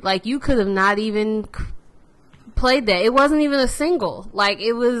necessary. Like, you could have not even played that. It wasn't even a single. Like,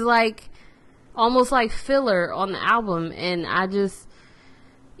 it was like almost like filler on the album. And I just,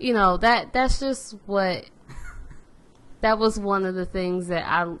 you know, that's just what, that was one of the things that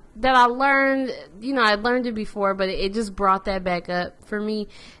I learned. You know, I learned it before, but it just brought that back up for me.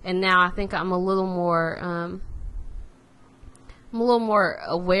 And now I think I'm a little more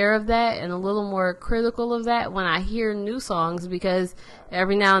aware of that and a little more critical of that when I hear new songs, because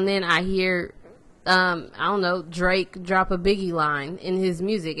every now and then I hear, I don't know, Drake drop a Biggie line in his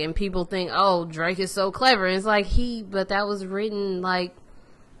music and people think, oh, Drake is so clever. And it's like, but that was written like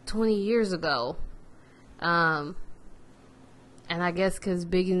 20 years ago. And I guess because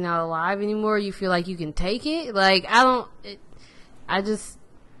Biggie's not alive anymore, you feel like you can take it. Like, You're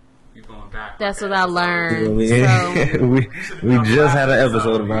going back. That's what I learned. we just had an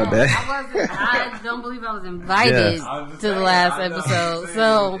episode about that. I don't believe I was invited to the last episode.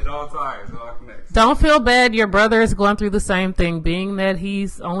 So It all ties. It all connects. Don't feel bad. Your brother is going through the same thing, being that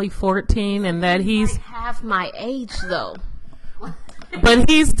he's only 14 and that he's like half my age, though. but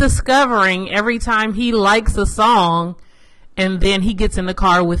he's discovering every time he likes a song, and then he gets in the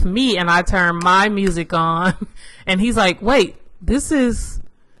car with me and I turn my music on and he's like, wait, this is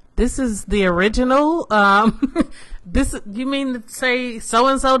the original. You mean to say so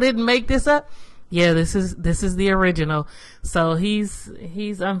and so didn't make this up? Yeah, this is the original. So he's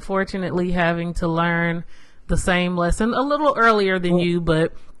unfortunately having to learn the same lesson a little earlier than you,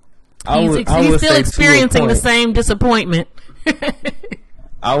 but he's still experiencing the same disappointment.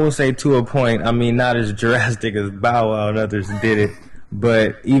 I would say to a point. I mean, not as drastic as Bow Wow and others did it,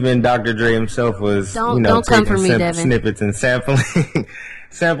 but even Dr. Dre himself was, don't come for me, Devin. Snippets and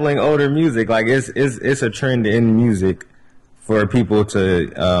sampling older music. Like, it's a trend in music for people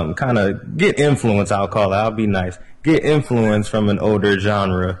to kind of get influence. I'll call it. I'll be nice. Get influence from an older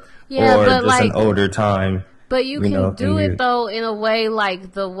genre or just like, an older time. But you can do it though in a way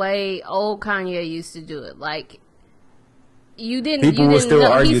like the way old Kanye used to do it. Like, you didn't. People will still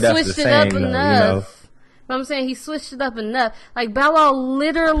argue that's the switched it same, up though, enough. But I'm saying he switched it up enough. Like, Bow Wow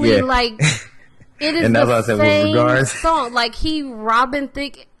literally like. It is and that's the what I said same with regards. song. Like, he Robin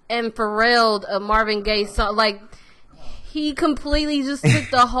Thicke and Pharrell'd a Marvin Gaye song. Like, he completely just took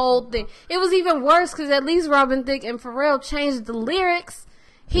the whole thing. It was even worse because at least Robin Thicke and Pharrell changed the lyrics.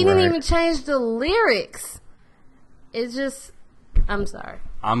 He didn't even change the lyrics. It's just, I'm sorry.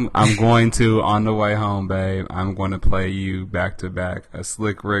 I'm going to, on the way home, babe, I'm going to play you back to back a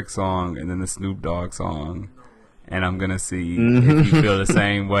Slick Rick song and then a Snoop Dogg song. And I'm going to see if you feel the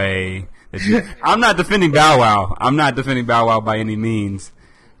same way. I'm not defending Bow Wow. I'm not defending Bow Wow by any means.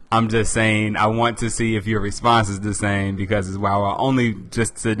 I'm just saying I want to see if your response is the same, because it's Bow Wow. Only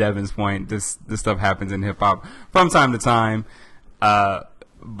just to Devin's point, this stuff happens in hip hop from time to time.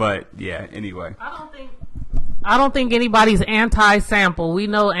 But yeah, anyway. I don't think anybody's anti-sample. We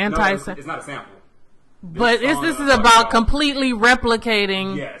know anti-sample. No, it's not a sample. But this is about completely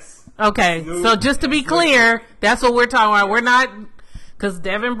replicating. Yes. Okay, so just to be clear, that's what we're talking about. We're not, because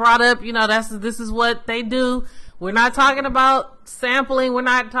Devin brought up, this is what they do. We're not talking about sampling. We're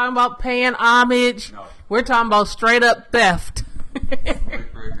not talking about paying homage. No. We're talking about straight up theft.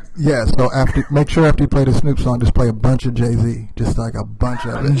 Yeah, so make sure after you play the Snoop song, just play a bunch of Jay-Z, just like a bunch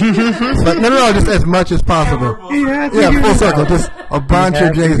of it. But no, just as much as possible. Yeah, full circle, just a bunch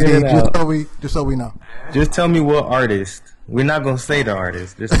of Jay-Z, just so we know. Just tell me what artist. We're not gonna say the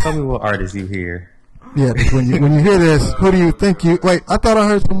artist. Just tell me what artist you hear. Yeah, when you hear this, who do you think you... Wait, I thought I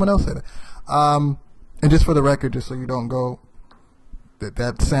heard someone else say that. And just for the record, just so you don't go...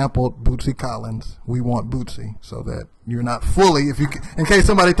 That sampled Bootsy Collins. We want Bootsy, so that you're not fully... in case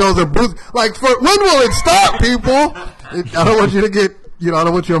somebody throws a Bootsy... Like, when will it stop, people? I don't want you to get... I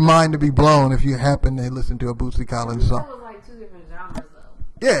don't want your mind to be blown if you happen to listen to a Bootsy Collins song. That was like two different genres,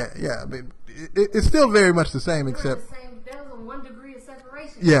 though. Yeah. But it's still very much the same, except... There was a 1 degree of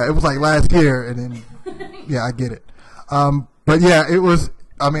separation. Yeah, it was like last year, and then... Yeah, I get it. But yeah, it was...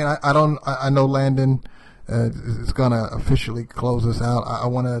 I mean, I know Landon is going to officially close us out. I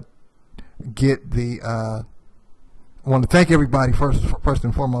want to get the... I want to thank everybody first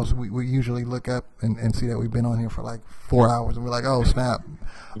and foremost. We usually look up and see that we've been on here for like 4 hours, and we're like, oh snap!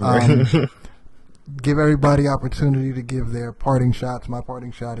 Give everybody opportunity to give their parting shots. My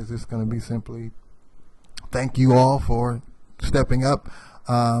parting shot is just going to be simply thank you all for stepping up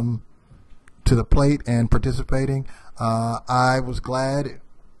to the plate and participating. I was glad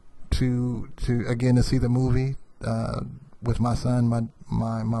to see the movie with my son,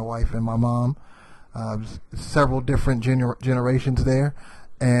 my wife, and my mom. Several different generations there,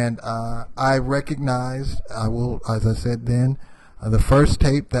 and I recognized, as I said then, the first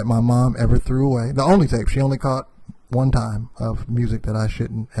tape that my mom ever threw away, the only tape, she only caught one time of music that I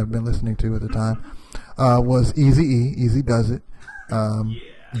shouldn't have been listening to at the time, was Eazy-E, Easy Does It. The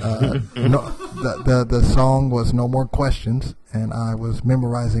song was No More Questions, and I was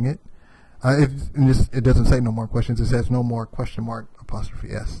memorizing it. It doesn't say No More Questions, it says No More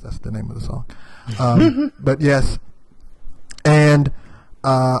 !S. That's the name of the song. But yes, and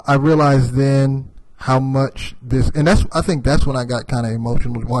I realized then how much this, and I think that's when I got kind of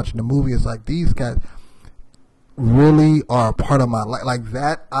emotional watching the movie. It's like these guys really are a part of my life. Like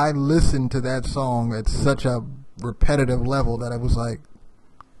that, I listened to that song at such a repetitive level that I was like,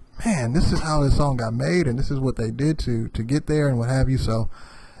 man, this is how this song got made, and this is what they did to get there, and what have you. So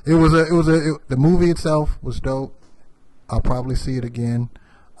the movie itself was dope. I'll probably see it again.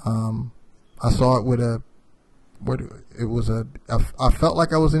 I saw it with I felt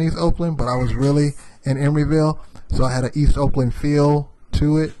like I was in East Oakland, but I was really in Emeryville, so I had an East Oakland feel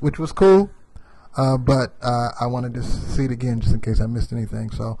to it, which was cool. But I wanted to see it again just in case I missed anything.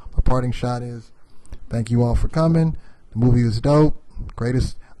 So my parting shot is thank you all for coming. The movie is dope,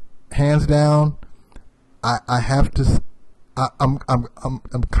 greatest, hands down. I have to. I'm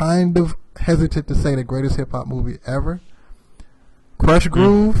kind of hesitant to say the greatest hip hop movie ever. Crush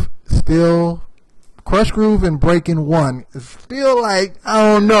Groove and Breaking One is still like, I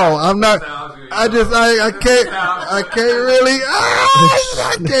don't know. I'm not. I can't really.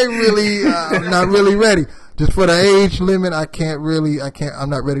 I'm not really ready. Just for the age limit, I'm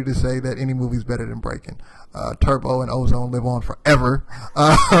not ready to say that any movie's better than Breaking. Turbo and Ozone live on forever.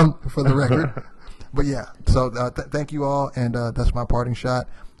 For the record. But yeah, so thank you all, and that's my parting shot.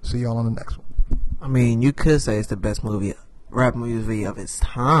 See y'all on the next one. I mean, you could say it's the best rap movie of its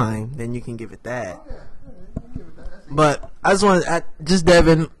time. Then you can give it that. But I just want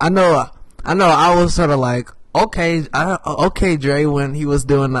Devin. I know. I was sort of like, okay, Dre, when he was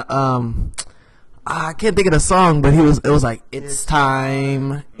doing the I can't think of the song, but it was like it's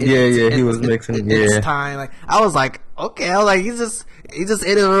time. He was mixing. It's time. Like I was like, okay, I was like, he's just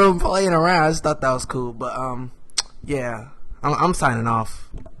in the room playing around. I just thought that was cool, but yeah, I'm signing off.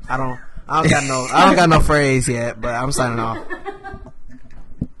 I don't got no phrase yet, but I'm signing off.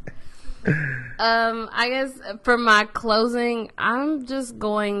 I guess for my closing, I'm just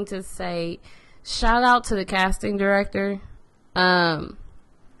going to say, shout out to the casting director.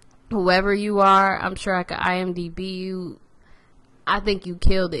 Whoever you are, I'm sure I could IMDb you. I think you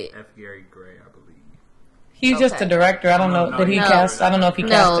killed it. F. Gary Gray, I believe. He's just a director. I don't know. Did he cast? I don't know if he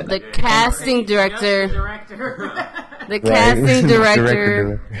cast. No, the casting director. The casting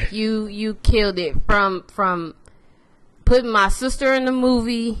director. You killed it. From putting my sister in the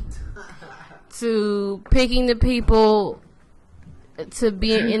movie to picking the people to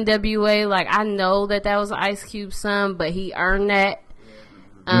be in NWA. Like, I know that was Ice Cube's son, but he earned that.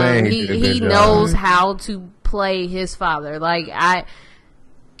 He knows how to play his father. Like,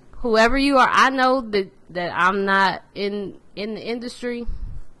 whoever you are, I know that I'm not in the industry,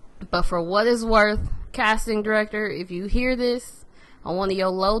 but for what it's worth, casting director, if you hear this on one of your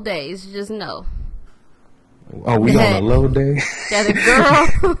low days, just know. Are we on a low day? That a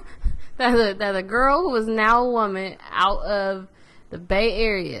girl, that a girl who is now a woman out of the Bay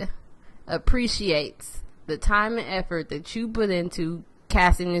Area appreciates the time and effort that you put into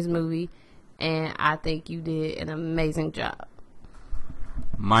casting this movie, and I think you did an amazing job.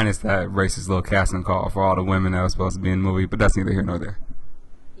 Minus that racist little casting call for all the women that was supposed to be in the movie, but that's neither here nor there.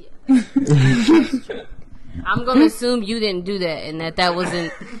 I'm gonna assume you didn't do that, and that was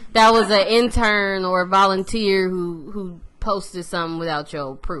an intern or a volunteer who posted something without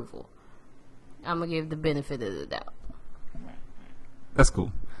your approval. I'm gonna give the benefit of the doubt. That's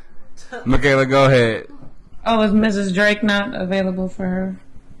cool. Michaela, go ahead. Oh, is Mrs. Drake not available for her?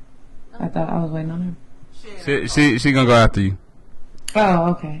 I thought I was waiting on her. She gonna go after you.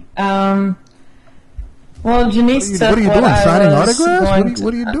 Oh, okay. Well, Janice What are you doing? Signing autographs?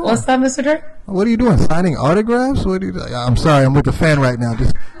 What are you doing? What's up, Mr. Drake? What are you doing? Signing autographs? What are you doing? I'm sorry, I'm with the fan right now.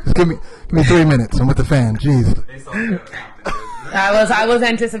 Just give me 3 minutes. I'm with the fan. Jeez. I was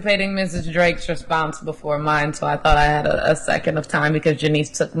anticipating Mrs. Drake's response before mine, so I thought I had a second of time because Janice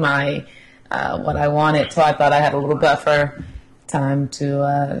took my what I wanted, so I thought I had a little buffer time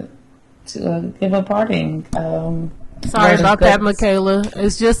to give a parting. Sorry about that, Michaela.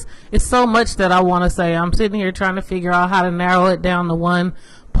 It's so much that I want to say. I'm sitting here trying to figure out how to narrow it down to one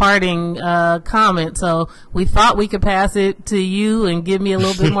parting comment. So we thought we could pass it to you and give me a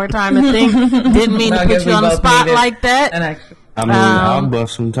little bit more time to think. Didn't mean to put you on the spot like that. I mean, I'll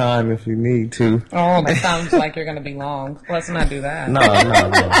bust some time if you need to. Oh, that sounds like you're going to be long. Let's not do that. No.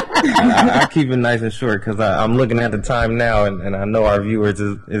 I keep it nice and short because I'm looking at the time now, and I know our viewers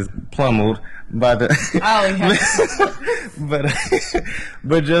is plummeled by the.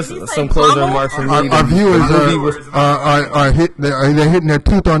 but just some closing remarks from me. Our viewers are hitting their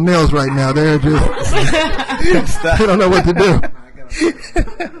tooth on nails right now. They're just they don't know what to do.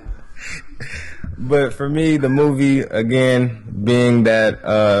 But for me, the movie, again, being that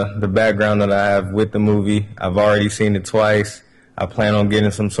the background that I have with the movie, I've already seen it twice. I plan on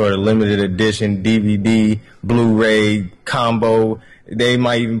getting some sort of limited edition DVD, Blu-ray combo. They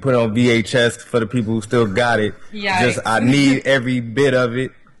might even put it on VHS for the people who still got it. Yikes. I need every bit of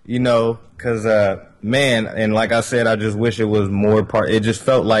it, because, man, and like I said, I just wish it was more it just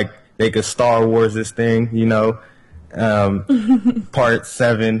felt like they could Star Wars this thing, Part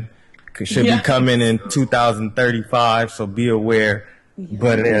 7. Should be coming in 2035, so be aware.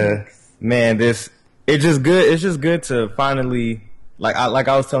 But man, it's just good. It's just good to finally, like I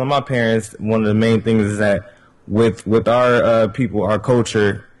was telling my parents, one of the main things is that with our people, our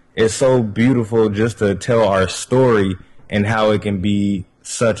culture, it's so beautiful just to tell our story and how it can be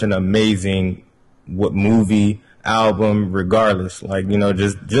such an amazing movie, album, regardless. Like,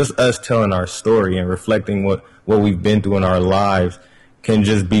 just us telling our story and reflecting what we've been through in our lives can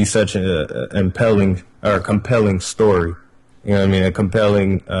just be such a compelling story. You know what I mean? A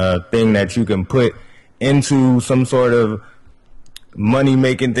compelling thing that you can put into some sort of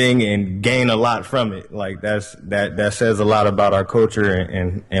money-making thing and gain a lot from it. Like that says a lot about our culture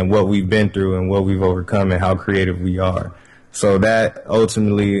and what we've been through and what we've overcome and how creative we are. So that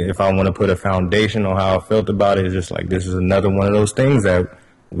ultimately, if I want to put a foundation on how I felt about it, is just like this is another one of those things that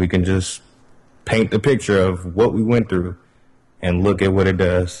we can just paint the picture of what we went through and look at what it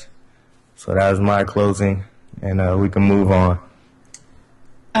does. So that was my closing, and we can move on.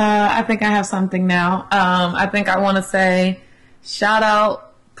 I think I have something now. I think I want to say shout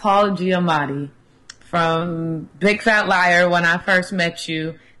out Paul Giamatti from Big Fat Liar when I first met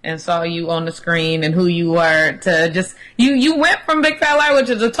you and saw you on the screen and who you were to just, you went from Big Fat Liar, which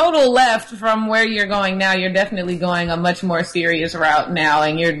is a total left from where you're going now. You're definitely going a much more serious route now,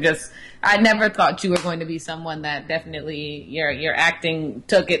 and you're just, I never thought you were going to be someone that definitely your acting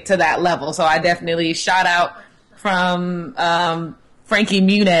took it to that level. So I definitely shout out from Frankie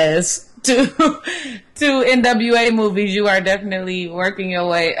Muniz to NWA movies. You are definitely working your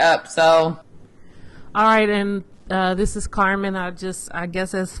way up. So, all right, and this is Carmen. I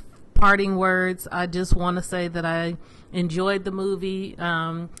guess as parting words, I just want to say that I enjoyed the movie.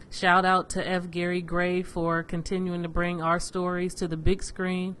 Shout out to F. Gary Gray for continuing to bring our stories to the big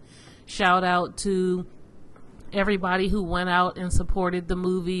screen. Shout out to everybody who went out and supported the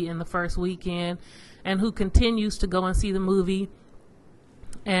movie in the first weekend and who continues to go and see the movie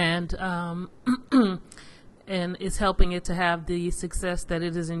and and is helping it to have the success that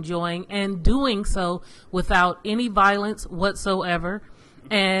it is enjoying and doing so without any violence whatsoever.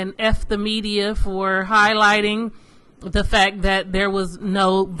 And F the media for highlighting the fact that there was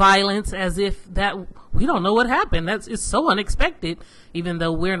no violence, as if that we don't know what happened. It's so unexpected, even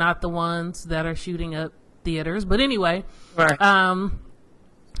though we're not the ones that are shooting up theaters. But anyway, right.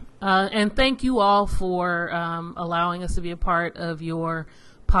 And thank you all for allowing us to be a part of your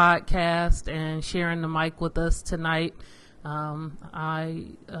podcast and sharing the mic with us tonight. I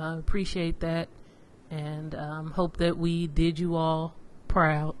appreciate that and hope that we did you all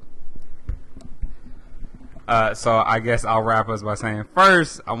proud. So I guess I'll wrap us by saying,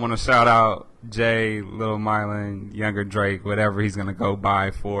 first, I want to shout out Jay, Little Milan, Younger Drake, whatever he's going to go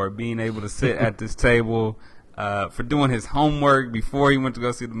by, for being able to sit at this table, for doing his homework before he went to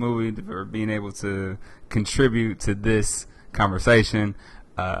go see the movie, for being able to contribute to this conversation.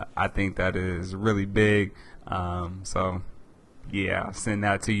 I think that is really big. So, yeah, I'll send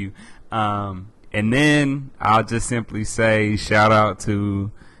that to you. And then I'll just simply say shout out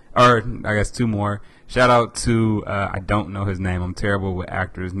to, or I guess two more. Shout out to, I don't know his name. I'm terrible with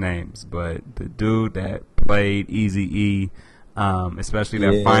actors' names, but the dude that played Eazy-E, especially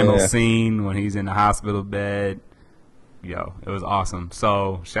that final scene when he's in the hospital bed. Yo, it was awesome.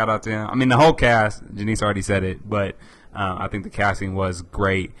 So shout out to him. I mean, the whole cast, Janice already said it, but I think the casting was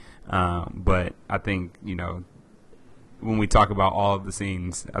great. But I think, you know, when we talk about all of the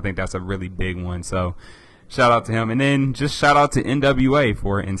scenes, I think that's a really big one. So shout out to him. And then just shout out to NWA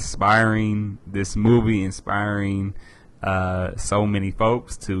for inspiring this movie, inspiring so many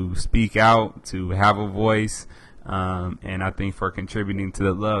folks to speak out, to have a voice, and I think for contributing to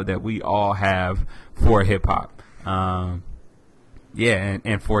the love that we all have for hip-hop. And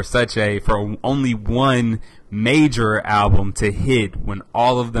for for only one major album to hit when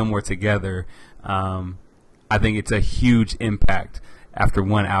all of them were together, I think it's a huge impact after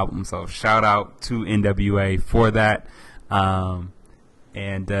one album. So shout out to NWA for that. And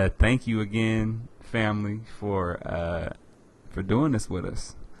thank you again, family, for doing this with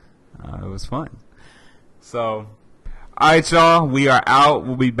us. It was fun. So, all right, y'all, we are out.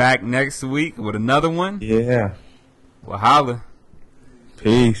 We'll be back next week with another one. Yeah. Well, holla.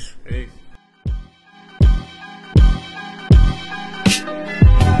 Peace. Peace.